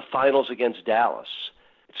got to the finals against Dallas,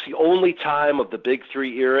 it's the only time of the Big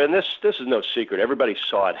Three era, and this is no secret. Everybody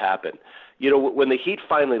saw it happen. When the Heat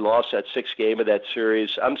finally lost that sixth game of that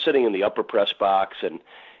series, I'm sitting in the upper press box, and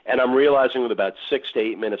I'm realizing with about 6 to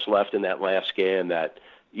 8 minutes left in that last game that,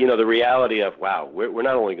 the reality of, wow, we're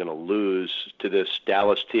not only going to lose to this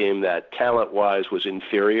Dallas team that talent-wise was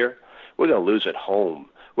inferior, we're going to lose at home.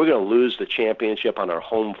 We're going to lose the championship on our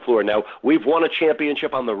home floor. Now, we've won a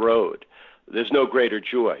championship on the road. There's no greater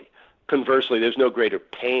joy. Conversely, there's no greater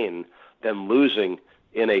pain than losing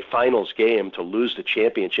in a finals game to lose the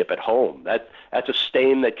championship at home. That's a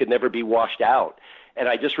stain that could never be washed out. And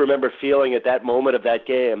I just remember feeling at that moment of that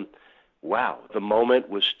game, wow, the moment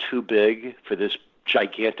was too big for this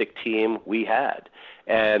gigantic team we had.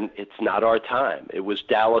 And it's not our time. It was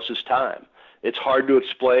Dallas's time. It's hard to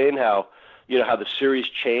explain how the series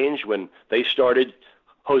changed when they started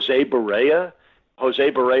Jose Barea.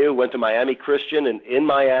 Jose Barea went to Miami Christian, and in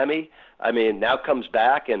Miami, now comes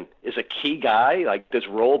back and is a key guy. Like, this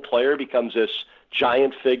role player becomes this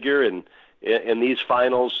giant figure in these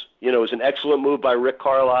finals. It was an excellent move by Rick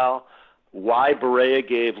Carlisle. Why Barea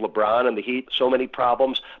gave LeBron and the Heat so many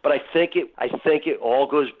problems, but I think it all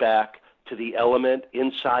goes back to the element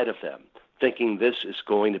inside of them, thinking this is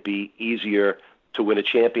going to be easier to win a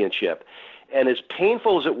championship. And as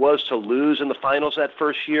painful as it was to lose in the finals that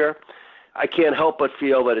first year, I can't help but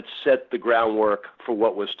feel that it set the groundwork for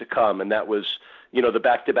what was to come, and that was, the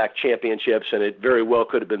back-to-back championships, and it very well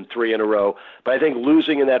could have been 3 in a row. But I think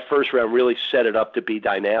losing in that first round really set it up to be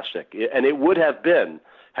dynastic, and it would have been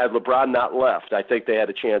had LeBron not left. I think they had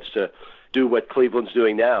a chance to do what Cleveland's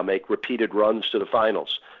doing now, make repeated runs to the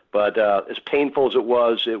finals. But as painful as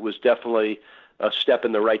it was definitely a step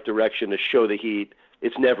in the right direction to show the Heat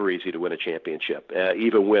it's never easy to win a championship,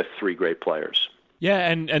 even with 3 great players. Yeah,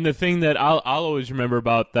 and the thing that I'll always remember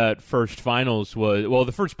about that first finals was,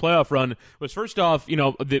 the first playoff run was, first off,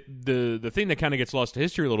 the thing that kind of gets lost to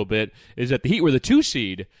history a little bit is that the Heat were the 2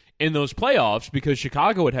 seed in those playoffs because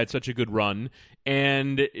Chicago had such a good run,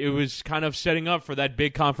 and it was kind of setting up for that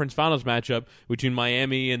big conference finals matchup between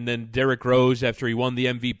Miami and then Derrick Rose after he won the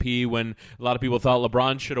MVP when a lot of people thought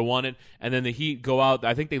LeBron should have won it, and then the Heat go out.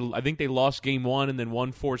 I think they lost game 1 and then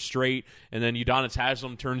won 4 straight, and then Udonis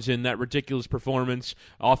Haslem turns in that ridiculous performance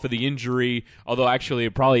off of the injury, although actually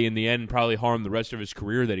it probably in the end harmed the rest of his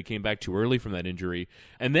career that he came back too early from that injury.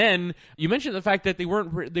 And then you mentioned the fact that they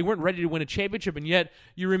weren't ready to win a championship, and yet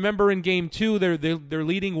you remember in game 2 they're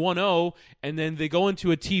leading 1-0, and then they go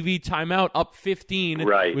into a TV timeout up 15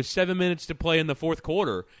 with 7 minutes to play in the fourth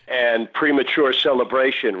quarter. And premature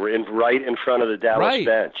celebration right in front of the Dallas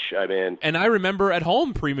bench. And I remember at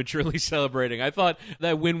home prematurely celebrating. I thought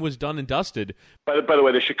that win was done and dusted. By the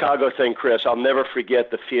way, the Chicago thing, Chris, I'll never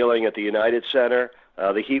forget the feeling at the United Center.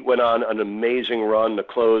 The Heat went on an amazing run to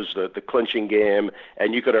close the clinching game,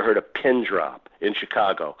 and you could have heard a pin drop in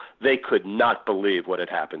Chicago. They could not believe what had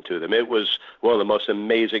happened to them. It was one of the most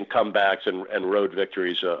amazing comebacks and road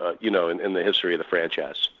victories, in the history of the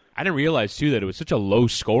franchise. I didn't realize, too, that it was such a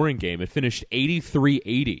low-scoring game. It finished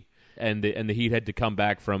 83-80. And the Heat had to come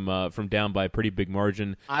back from down by a pretty big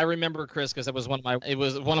margin. I remember, Chris, because it was one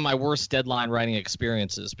of my worst deadline writing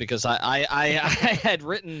experiences, because I had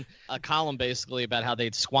written a column basically about how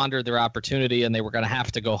they'd squandered their opportunity and they were going to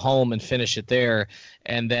have to go home and finish it there.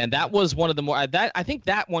 And then that was one of the more I think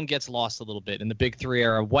that one gets lost a little bit in the Big Three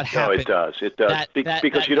era. What happened? No, it does.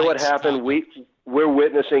 Because you know what happened? We're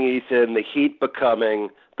witnessing, Ethan, the Heat becoming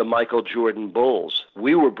the Michael Jordan Bulls.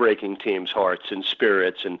 We were breaking teams' hearts and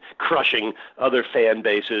spirits and crushing other fan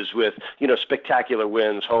bases with, spectacular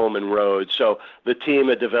wins home and road. So the team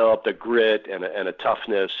had developed a grit and a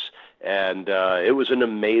toughness, and it was an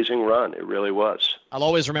amazing run. It really was. I'll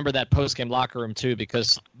always remember that post-game locker room, too,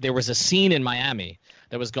 because there was a scene in Miami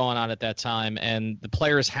that was going on at that time, and the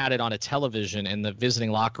players had it on a television in the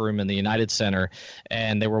visiting locker room in the United Center,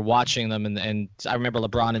 and they were watching them, and I remember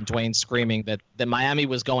LeBron and Dwayne screaming that Miami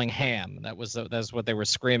was going ham. That's what they were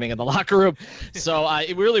screaming in the locker room. So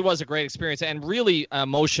it really was a great experience, and really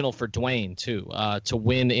emotional for Dwayne too, to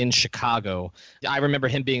win in Chicago. I remember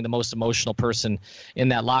him being the most emotional person in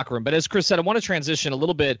that locker room. But as Chris said, I want to transition a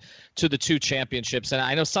little bit to the two championships, and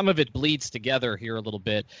I know some of it bleeds together here a little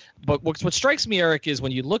bit. But what strikes me, Eric, is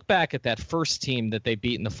when you look back at that first team that they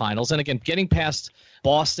beat in the finals, and again, getting past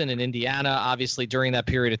Boston and Indiana, obviously during that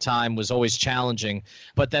period of time was always challenging.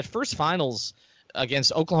 But that first finals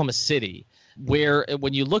against Oklahoma City, where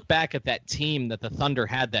when you look back at that team that the Thunder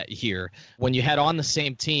had that year, when you had on the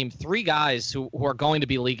same team three guys who are going to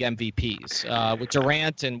be league MVPs, with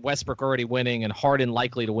Durant and Westbrook already winning and Harden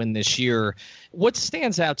likely to win this year, what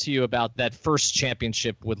stands out to you about that first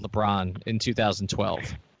championship with LeBron in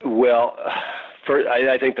 2012? Well,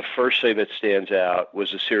 I think the first thing that stands out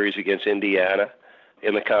was the series against Indiana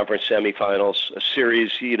in the conference semifinals, a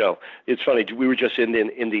series, it's funny, we were just in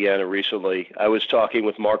Indiana recently. I was talking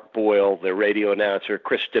with Mark Boyle, their radio announcer,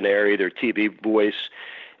 Chris Denary, their TV voice,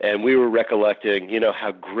 and we were recollecting,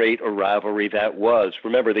 how great a rivalry that was.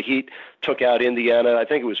 Remember, the Heat took out Indiana, I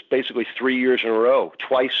think it was basically 3 years in a row,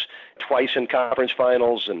 twice in conference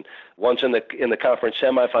finals and once in the conference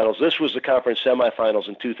semifinals. This was the conference semifinals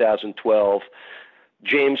in 2012.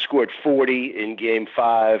 James scored 40 in Game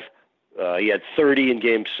 5. He had 30 in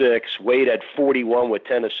Game 6. Wade had 41 with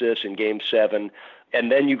 10 assists in Game 7.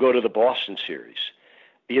 And then you go to the Boston series.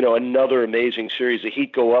 Another amazing series. The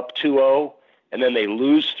Heat go up 2-0, and then they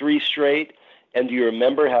lose 3 straight. And do you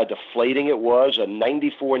remember how deflating it was, a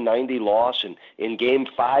 94-90 loss in Game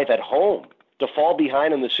 5 at home, to fall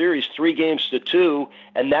behind in the series 3-2,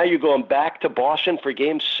 and now you're going back to Boston for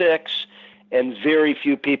Game 6, and very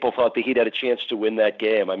few people thought the Heat had a chance to win that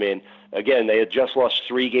game. I mean, again, they had just lost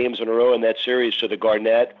 3 games in a row in that series to the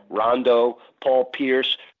Garnett, Rondo, Paul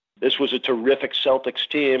Pierce. This was a terrific Celtics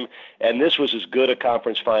team, and this was as good a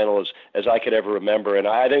conference final as I could ever remember. And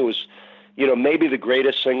I think it was, maybe the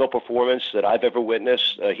greatest single performance that I've ever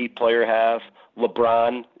witnessed a Heat player have.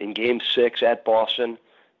 LeBron in Game 6 at Boston,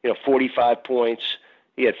 45 points.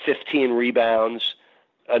 He had 15 rebounds,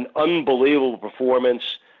 an unbelievable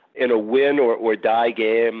performance in a win or die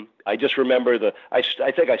game. I just remember I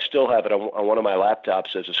think I still have it on one of my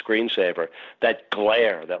laptops as a screensaver, that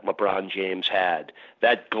glare that LeBron James had,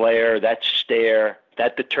 that glare, that stare,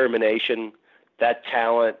 that determination, that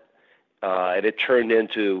talent, and it turned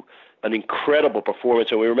into an incredible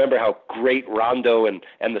performance. And we remember how great Rondo and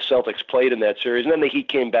the Celtics played in that series. And then the Heat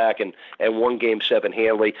came back and won Game 7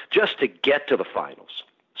 handily just to get to the finals.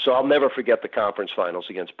 So I'll never forget the conference finals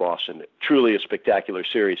against Boston. Truly a spectacular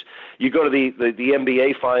series. You go to the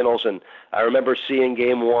NBA finals, and I remember seeing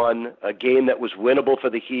Game 1, a game that was winnable for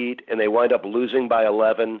the Heat, and they wind up losing by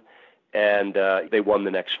 11, and they won the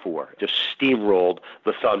next 4. Just steamrolled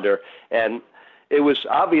the Thunder. And it was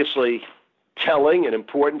obviously telling and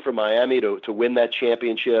important for Miami to win that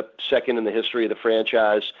championship, second in the history of the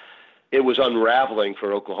franchise. It was unraveling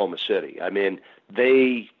for Oklahoma City. I mean,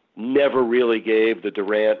 they never really gave the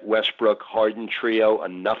Durant, Westbrook, Harden trio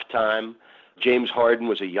enough time. James Harden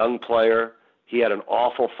was a young player. He had an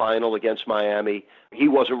awful final against Miami. He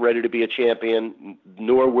wasn't ready to be a champion,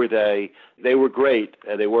 nor were they. They were great,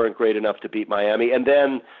 and they weren't great enough to beat Miami. And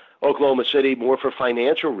then Oklahoma City, more for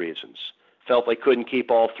financial reasons, felt they couldn't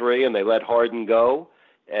keep all 3, and they let Harden go,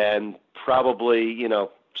 and probably,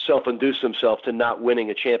 self-induced themselves to not winning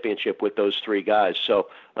a championship with those 3 guys. So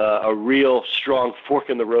a real strong fork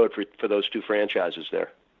in the road for those 2 franchises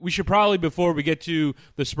there. We should probably, before we get to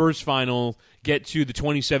the Spurs final, get to the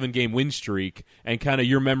 27-game win streak and kind of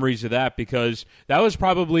your memories of that, because that was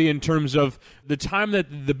probably, in terms of the time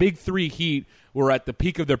that the big 3 Heat were at the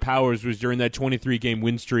peak of their powers, was during that 23-game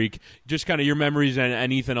win streak. Just kind of your memories,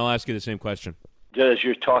 and Ethan, I'll ask you the same question. As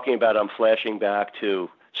you're talking about, I'm flashing back to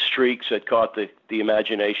streaks that caught the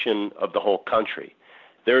imagination of the whole country.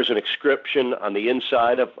 There's an inscription on the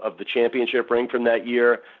inside of the championship ring from that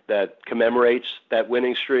year that commemorates that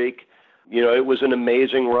winning streak. It was an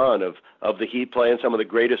amazing run of the Heat playing some of the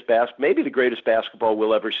greatest maybe the greatest basketball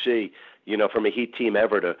we'll ever see, from a Heat team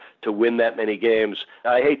ever to win that many games.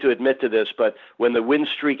 I hate to admit to this, but when the win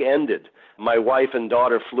streak ended, my wife and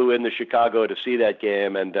daughter flew into Chicago to see that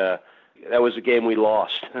game, and that was a game we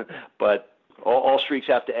lost. But all streaks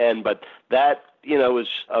have to end, but that, was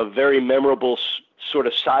a very memorable sort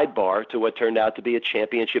of sidebar to what turned out to be a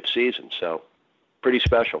championship season. So pretty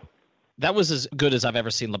special. That was as good as I've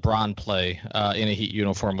ever seen LeBron play in a Heat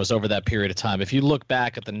uniform, was over that period of time. If you look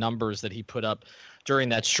back at the numbers that he put up during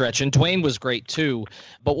that stretch, and Dwayne was great too,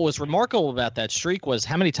 but what was remarkable about that streak was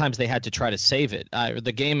how many times they had to try to save it.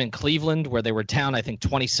 The game in Cleveland where they were down, I think,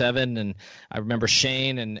 27, and I remember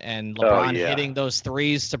Shane and LeBron hitting those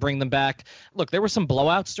threes to bring them back. Look, there were some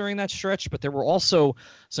blowouts during that stretch, but there were also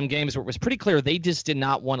some games where it was pretty clear they just did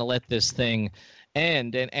not want to let this thing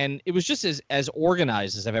end, and it was just as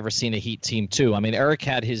organized as I've ever seen a Heat team too. I mean, Eric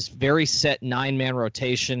had his very set 9-man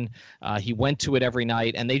rotation. He went to it every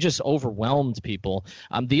night, and they just overwhelmed people.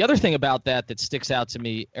 The other thing about that sticks out to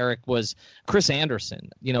me, Eric, was Chris Andersen.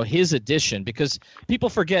 His addition, because people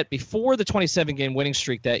forget before the 27-game winning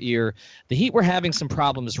streak that year, the Heat were having some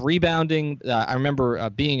problems rebounding. I remember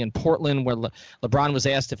being in Portland where LeBron was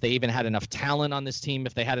asked if they even had enough talent on this team,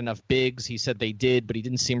 if they had enough bigs. He said they did, but he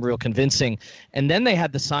didn't seem real convincing. And then they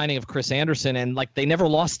had the signing of Chris Andersen, and they never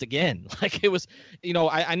lost again. It was,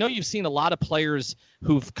 I know you've seen a lot of players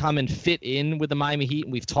who've come and fit in with the Miami Heat,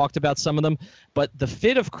 and we've talked about some of them, but the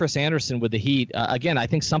fit of Chris Andersen with the Heat, again, I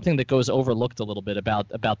think something that goes overlooked a little bit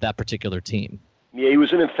about that particular team. Yeah, he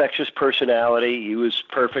was an infectious personality. He was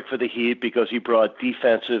perfect for the Heat because he brought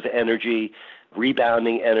defensive energy,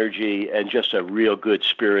 rebounding energy, and just a real good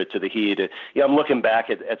spirit to the Heat. I'm looking back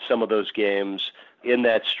at some of those games in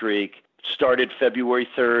that streak. Started February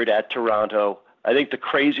 3rd at Toronto. I think the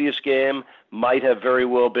craziest game might have very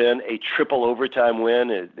well been a triple overtime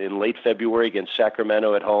win in late February against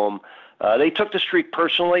Sacramento at home. They took the streak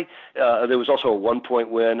personally. There was also a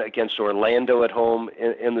 1-point win against Orlando at home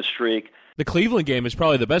in the streak. The Cleveland game is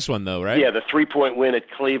probably the best one, though, right? Yeah, the 3-point win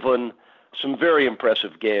at Cleveland. Some very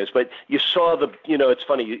impressive games. But you saw it's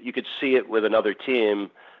funny, you could see it with another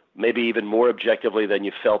team, maybe even more objectively than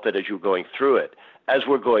you felt it as you were going through it. As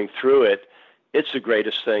we're going through it, it's the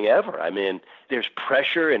greatest thing ever. I mean, there's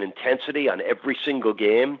pressure and intensity on every single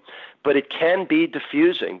game, but it can be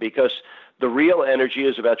diffusing because the real energy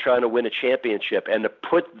is about trying to win a championship, and to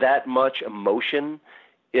put that much emotion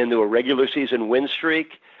into a regular season win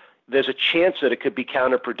streak, there's a chance that it could be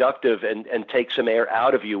counterproductive and take some air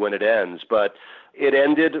out of you when it ends. But it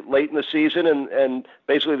ended late in the season, and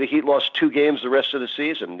basically the Heat lost 2 games the rest of the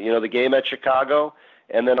season. The game at Chicago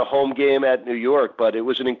and then a home game at New York. But it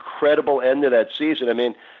was an incredible end to that season. I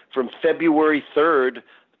mean, from February 3rd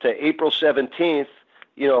to April 17th,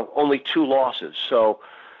 only 2 losses. So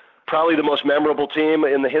probably the most memorable team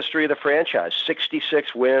in the history of the franchise.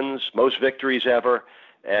 66 wins, most victories ever.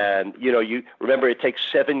 And, you remember it takes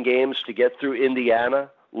 7 games to get through Indiana.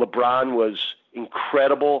 LeBron was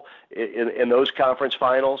incredible in those conference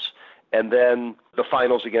finals. And then the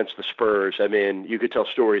finals against the Spurs. I mean, you could tell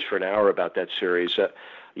stories for an hour about that series.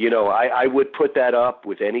 I would put that up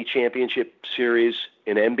with any championship series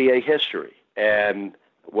in NBA history. And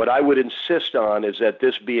what I would insist on is that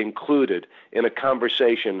this be included in a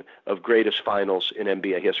conversation of greatest finals in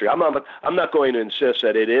NBA history. I'm not going to insist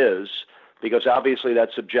that it is, because obviously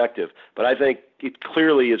that's subjective. But I think it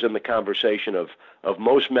clearly is in the conversation of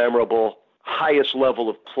most memorable, highest level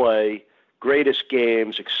of play, greatest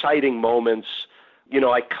games, exciting moments,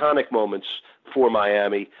 iconic moments for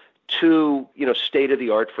Miami, 2,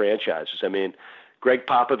 state-of-the-art franchises. I mean, Greg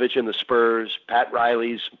Popovich and the Spurs, Pat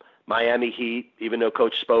Riley's Miami Heat, even though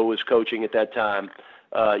Coach Spo was coaching at that time,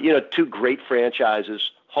 2 great franchises,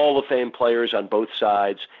 Hall of Fame players on both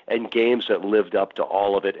sides, and games that lived up to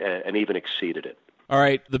all of it and even exceeded it. All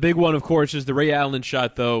right, the big one, of course, is the Ray Allen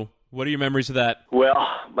shot, though. What are your memories of that? Well,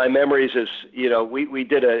 my memories is, we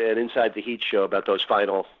did an Inside the Heat show about those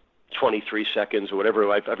final 23 seconds or whatever.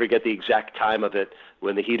 I forget the exact time of it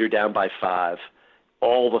when the Heat are down by 5.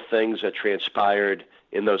 All the things that transpired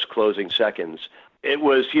in those closing seconds. It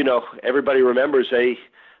was, everybody remembers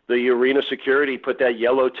the arena security put that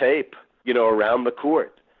yellow tape, around the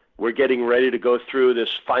court. We're getting ready to go through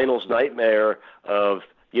this finals nightmare of,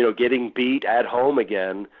 getting beat at home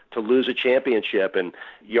again to lose a championship, and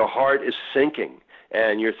your heart is sinking,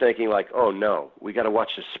 and you're thinking like, oh no, we got to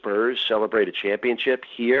watch the Spurs celebrate a championship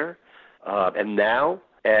here, and now,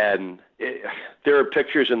 and there are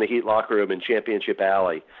pictures in the Heat locker room in Championship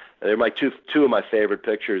Alley. They're my two of my favorite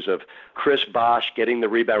pictures of Chris Bosh getting the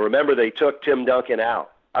rebound. Remember, they took Tim Duncan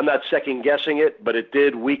out. I'm not second guessing it, but it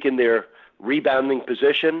did weaken their rebounding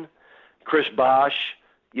position. Chris Bosh,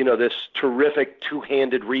 this terrific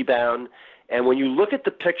 2-handed rebound. And when you look at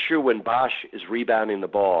the picture when Bosh is rebounding the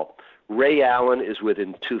ball, Ray Allen is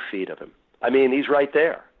within 2 feet of him. I mean, he's right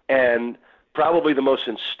there. And probably the most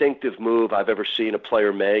instinctive move I've ever seen a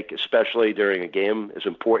player make, especially during a game as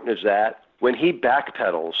important as that, when he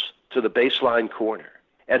backpedals to the baseline corner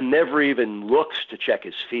and never even looks to check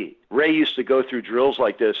his feet. Ray used to go through drills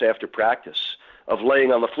like this after practice of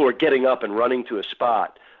laying on the floor, getting up and running to a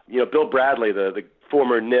spot. Bill Bradley, the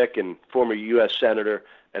former Knick and former U.S. Senator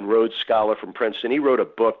and Rhodes Scholar from Princeton, he wrote a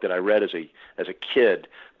book that I read as a kid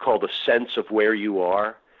called The Sense of Where You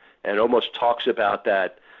Are, and almost talks about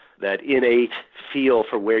that innate feel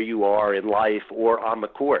for where you are in life or on the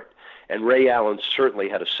court. And Ray Allen certainly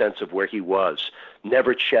had a sense of where he was.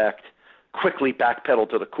 Never checked, quickly backpedaled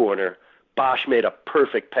to the corner. Bosch made a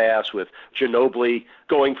perfect pass with Ginobili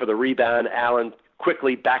going for the rebound. Allen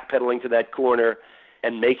quickly backpedaling to that corner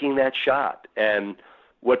and making that shot. And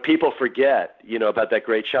what people forget, about that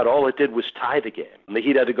great shot, all it did was tie the game. And the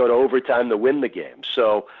Heat had to go to overtime to win the game.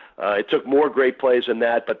 So it took more great plays than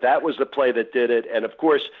that, but that was the play that did it. And, of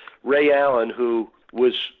course, Ray Allen, who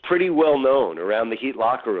was pretty well known around the Heat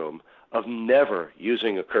locker room of never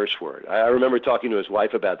using a curse word. I remember talking to his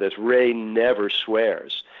wife about this. Ray never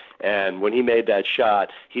swears. And when he made that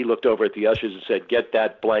shot, he looked over at the ushers and said, "Get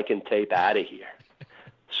that blank and tape out of here."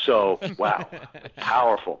 So, wow,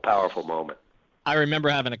 powerful, powerful moment. I remember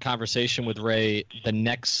having a conversation with Ray the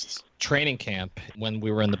next training camp when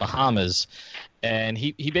we were in the Bahamas, and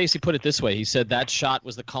he basically put it this way. He said that shot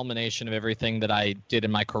was the culmination of everything that I did in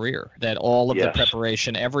my career, that all of the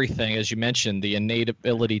preparation, everything, as you mentioned, the innate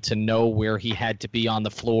ability to know where he had to be on the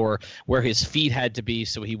floor, where his feet had to be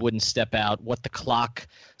so he wouldn't step out, what the clock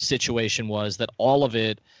situation was, that all of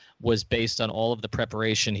it was based on all of the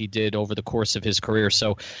preparation he did over the course of his career.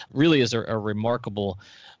 So really is a remarkable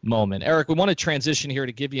moment. Eric, we want to transition here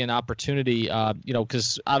to give you an opportunity,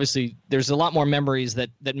 because obviously there's a lot more memories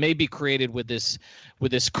that may be created with this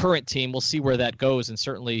current team. We'll see where that goes, and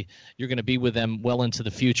certainly you're going to be with them well into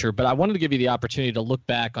the future. But I wanted to give you the opportunity to look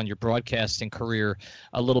back on your broadcasting career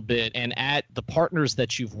a little bit and at the partners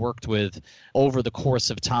that you've worked with over the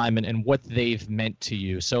course of time and what they've meant to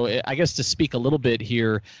you. So I guess to speak a little bit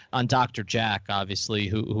here on Dr. Jack, obviously,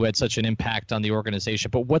 who had such an impact on the organization,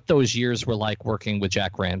 but what those years were like working with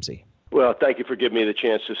Jack Ramsey. Well, thank you for giving me the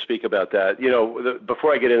chance to speak about that.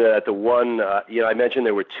 Before I get into that, I mentioned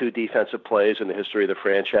there were two defensive plays in the history of the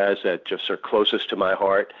franchise that just are closest to my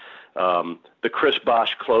heart. The Chris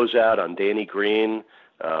Bosh closeout on Danny Green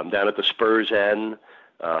down at the Spurs end.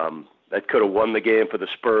 That could have won the game for the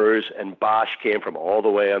Spurs, and Bosh came from all the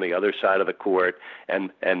way on the other side of the court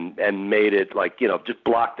and made it just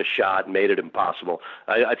blocked the shot and made it impossible.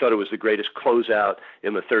 I thought it was the greatest closeout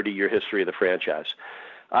in the 30-year history of the franchise.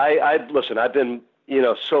 Listen, I've been,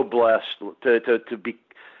 so blessed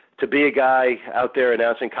to be a guy out there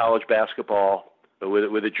announcing college basketball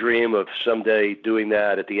with a dream of someday doing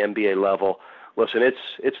that at the NBA level. Listen,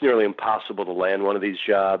 it's nearly impossible to land one of these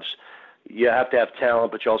jobs. You have to have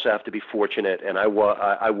talent, but you also have to be fortunate. And I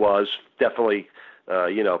was definitely,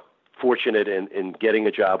 fortunate in getting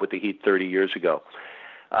a job with the Heat 30 years ago.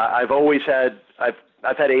 I've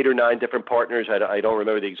had 8 or 9 different partners. I don't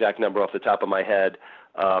remember the exact number off the top of my head.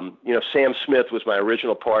 Sam Smith was my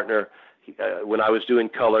original partner. When I was doing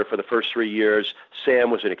color for the first 3 years,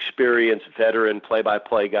 Sam was an experienced veteran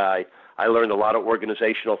play-by-play guy. I learned a lot of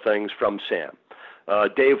organizational things from Sam.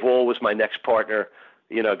 Dave Wohl was my next partner,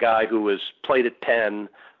 guy who was played at Penn.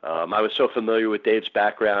 I was so familiar with Dave's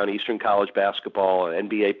background, Eastern College basketball, an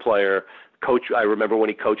NBA player, coach. I remember when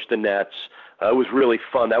he coached the Nets. It was really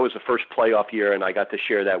fun. That was the first playoff year, and I got to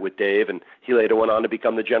share that with Dave, and he later went on to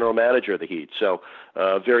become the general manager of the Heat. So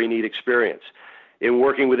very neat experience. In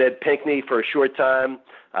working with Ed Pinckney for a short time,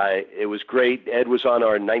 it was great. Ed was on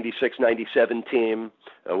our 96-97 team,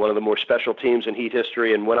 one of the more special teams in Heat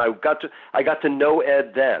history. And when I got to know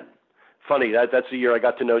Ed then, funny, that's the year I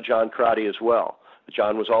got to know John Crotty as well.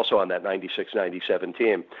 John was also on that 96-97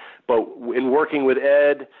 team. But in working with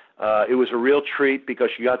Ed, it was a real treat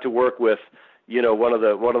because you got to work with, one of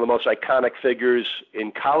the most iconic figures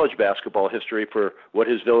in college basketball history for what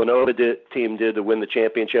his Villanova team did to win the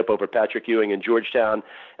championship over Patrick Ewing in Georgetown.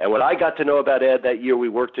 And what I got to know about Ed that year we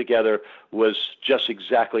worked together was just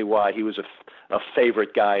exactly why he was a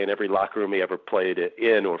favorite guy in every locker room he ever played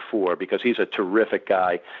in or for, because he's a terrific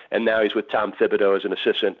guy. And now he's with Tom Thibodeau as an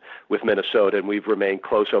assistant with Minnesota, and we've remained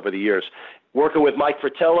close over the years. Working with Mike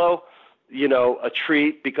Fratello, a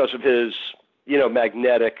treat because of his,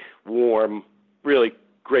 magnetic, warm, really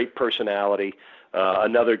great personality,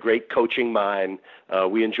 another great coaching mind.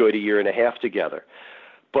 We enjoyed a year and a half together.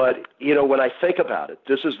 But, when I think about it,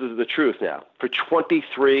 this is the truth now. For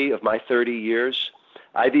 23 of my 30 years,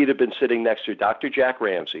 I've either been sitting next to Dr. Jack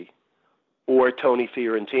Ramsey or Tony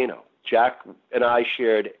Fiorentino. Jack and I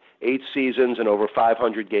shared 8 seasons and over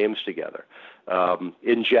 500 games together.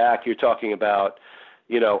 In Jack, you're talking about,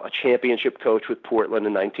 a championship coach with Portland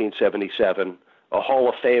in 1977, a Hall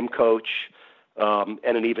of Fame coach, and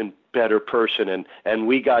an even better person. And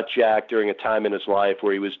we got Jack during a time in his life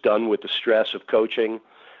where he was done with the stress of coaching.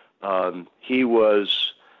 He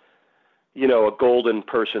was, a golden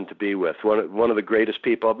person to be with. One of the greatest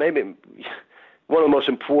people, maybe one of the most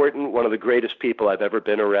important, one of the greatest people I've ever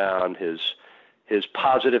been around. His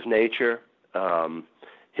positive nature,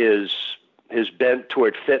 his bent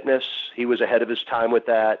toward fitness. He was ahead of his time with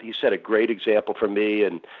that. He set a great example for me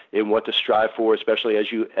in what to strive for, especially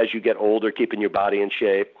as you get older, keeping your body in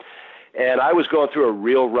shape. And I was going through a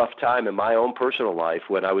real rough time in my own personal life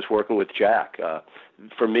when I was working with Jack.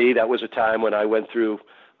 For me, that was a time when I went through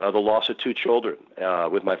the loss of 2 children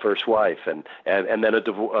with my first wife, and then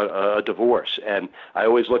a divorce. And I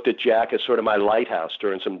always looked at Jack as sort of my lighthouse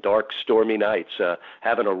during some dark, stormy nights.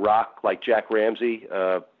 Having a rock like Jack Ramsay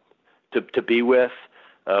to be with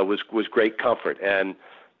was great comfort. And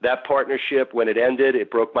that partnership, when it ended, it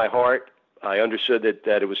broke my heart. I understood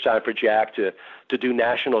that it was time for Jack to do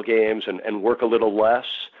national games and work a little less.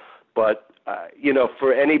 But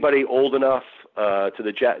for anybody old enough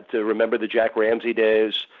to remember the Jack Ramsay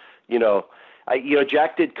days,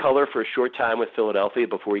 Jack did color for a short time with Philadelphia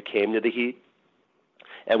before he came to the Heat.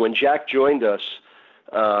 And when Jack joined us,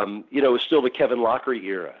 it was still the Kevin Lockery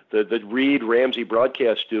era. The Reid Ramsay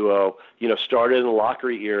broadcast duo, started in the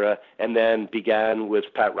Lockery era and then began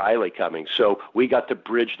with Pat Riley coming. So we got to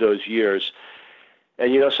bridge those years.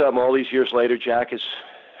 And something, all these years later, Jack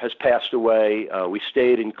has passed away. We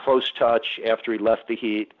stayed in close touch after he left the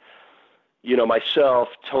Heat. Myself,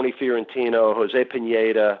 Tony Fiorentino, Jose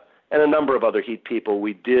Pineda, and a number of other Heat people,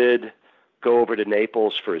 we did go over to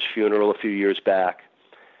Naples for his funeral a few years back.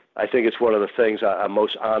 I think it's one of the things I'm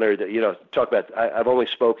most honored that, talk about, I've only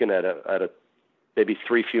spoken at maybe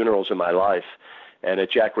 3 funerals in my life. And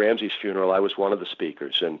at Jack Ramsay's funeral, I was one of the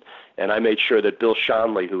speakers. And I made sure that Bill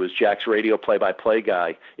Schonely, who was Jack's radio play-by-play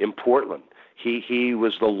guy in Portland, he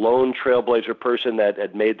was the lone trailblazer person that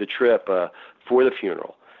had made the trip for the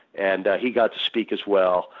funeral. And he got to speak as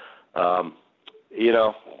well.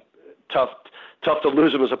 Tough to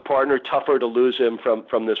lose him as a partner, tougher to lose him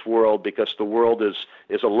from this world, because the world is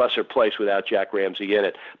a lesser place without Jack Ramsay in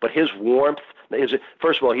it. But his warmth,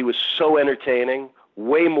 first of all, he was so entertaining,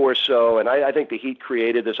 way more so, and I think the Heat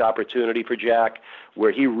created this opportunity for Jack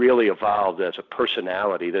where he really evolved as a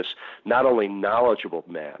personality, this not only knowledgeable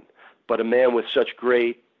man, but a man with such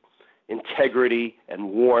great integrity and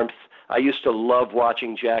warmth. I used to love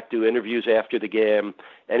watching Jack do interviews after the game,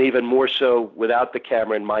 and even more so without the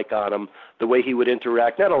camera and mic on him, the way he would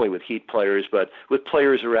interact not only with Heat players, but with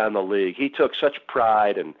players around the league. He took such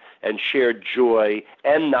pride and shared joy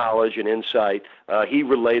and knowledge and insight. He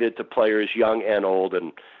related to players young and old,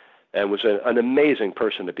 and was an amazing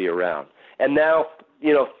person to be around. And now,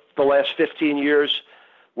 the last 15 years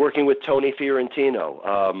working with Tony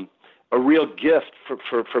Fiorentino, a real gift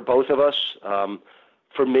for both of us.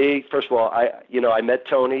 For me, first of all, I met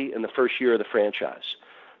Tony in the first year of the franchise.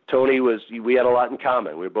 We had a lot in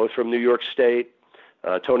common. We were both from New York State.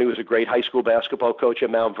 Tony was a great high school basketball coach at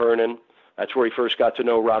Mount Vernon. That's where he first got to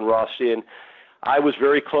know Ron Rothstein. I was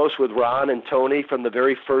very close with Ron and Tony from the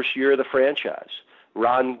very first year of the franchise.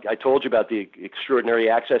 Ron, I told you about the extraordinary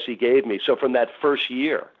access he gave me. So from that first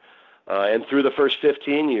year and through the first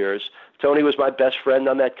 15 years, Tony was my best friend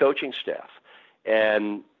on that coaching staff.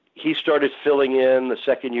 And he started filling in the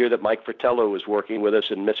second year that Mike Fratello was working with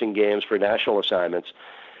us and missing games for national assignments.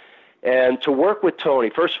 And to work with Tony,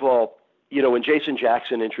 first of all, when Jason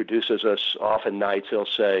Jackson introduces us often nights, he'll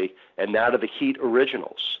say, and now to the Heat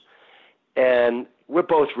originals. And we're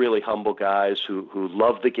both really humble guys who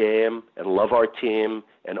love the game and love our team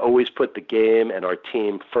and always put the game and our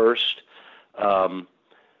team first.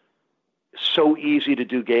 So easy to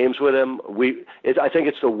do games with him. I think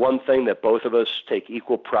it's the one thing that both of us take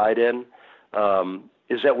equal pride in,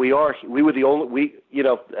 is that we were the only,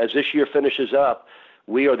 as this year finishes up,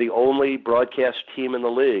 we are the only broadcast team in the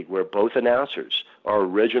league where both announcers are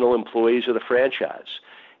original employees of the franchise.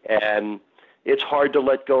 And it's hard to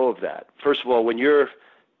let go of that. First of all, when you're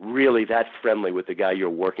really that friendly with the guy you're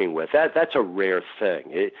working with, that's a rare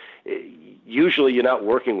thing. Usually you're not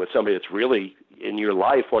working with somebody that's really in your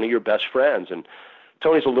life, one of your best friends. And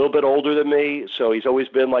Tony's a little bit older than me, so he's always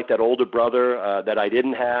been like that older brother that I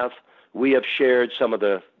didn't have. We have shared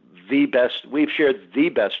we've shared the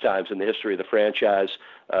best times in the history of the franchise,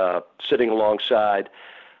 sitting alongside.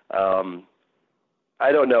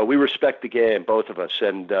 I don't know. We respect the game, both of us.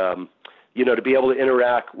 And, to be able to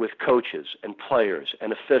interact with coaches and players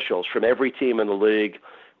and officials from every team in the league,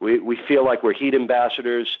 we feel like we're Heat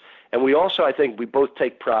ambassadors. And we also, I think, we both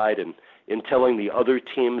take pride in telling the other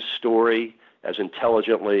team's story as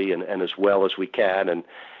intelligently and as well as we can.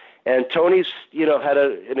 And Tony's, had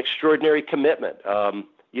an extraordinary commitment.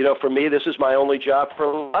 For me, this is my only job. For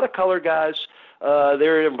a lot of color guys,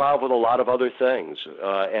 they're involved with a lot of other things.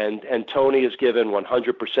 And Tony has given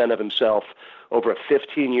 100% of himself over a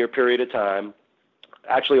 15-year period of time,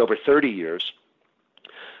 actually over 30 years.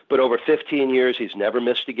 But over 15 years, he's never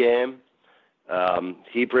missed a game.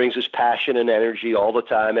 He brings his passion and energy all the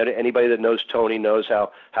time. Anybody that knows Tony knows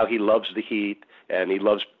how he loves the Heat, and he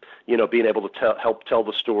loves being able to help tell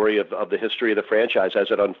the story of the history of the franchise as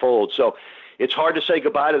it unfolds. So it's hard to say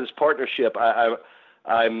goodbye to this partnership.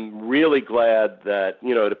 I'm really glad that,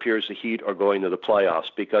 it appears the Heat are going to the playoffs,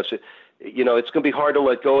 because it's going to be hard to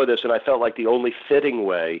let go of this. And I felt like the only fitting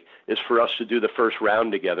way is for us to do the first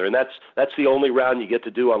round together. And that's the only round you get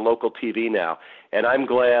to do on local TV now. And I'm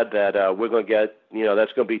glad that we're going to get,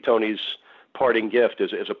 that's going to be Tony's parting gift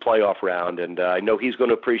is a playoff round. And I know he's going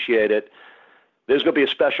to appreciate it. There's going to be a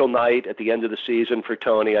special night at the end of the season for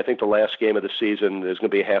Tony. I think the last game of the season, there's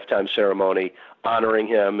going to be a halftime ceremony honoring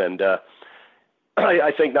him. And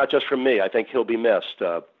I think not just from me, I think he'll be missed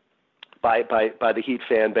by the Heat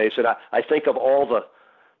fan base. And I think of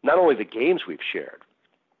not only the games we've shared,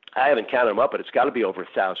 I haven't counted them up, but it's got to be over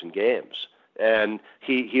 1,000 games. And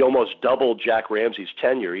he almost doubled Jack Ramsey's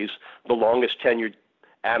tenure. He's the longest tenured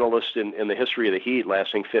analyst in the history of the Heat,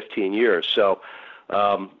 lasting 15 years. So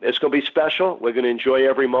it's going to be special. We're going to enjoy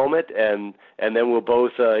every moment, and then we'll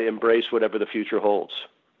both embrace whatever the future holds.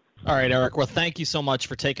 All right, Eric. Well, thank you so much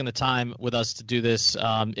for taking the time with us to do this.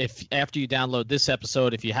 If after you download this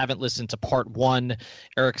episode, if you haven't listened to part 1,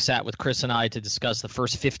 Eric sat with Chris and I to discuss the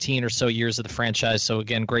first 15 or so years of the franchise. So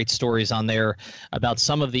again, great stories on there about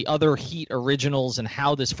some of the other Heat originals and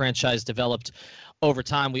how this franchise developed over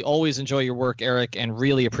time. We always enjoy your work, Eric, and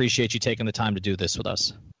really appreciate you taking the time to do this with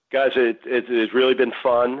us. Guys, it has really been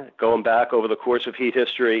fun going back over the course of Heat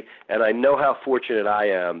history, and I know how fortunate I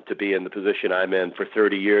am to be in the position I'm in for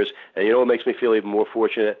 30 years. And you know what makes me feel even more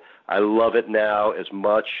fortunate? I love it now as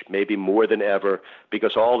much, maybe more than ever,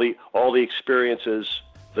 because all the experiences,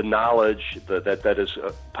 the knowledge that is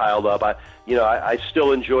piled up, I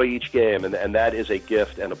still enjoy each game, and that is a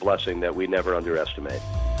gift and a blessing that we never underestimate.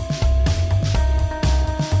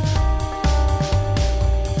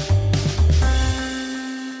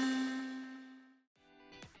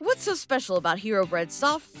 What's so special about Hero Bread's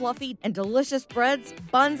soft, fluffy, and delicious breads,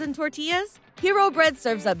 buns, and tortillas? Hero Bread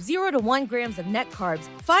serves up 0 to 1 grams of net carbs,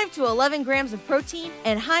 5 to 11 grams of protein,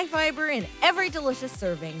 and high fiber in every delicious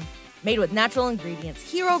serving. Made with natural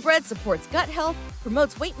ingredients, Hero Bread supports gut health,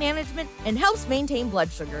 promotes weight management, and helps maintain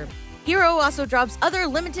blood sugar. Hero also drops other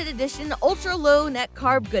limited edition ultra-low net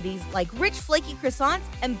carb goodies like rich flaky croissants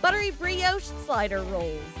and buttery brioche slider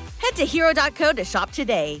rolls. Head to hero.co to shop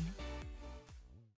today.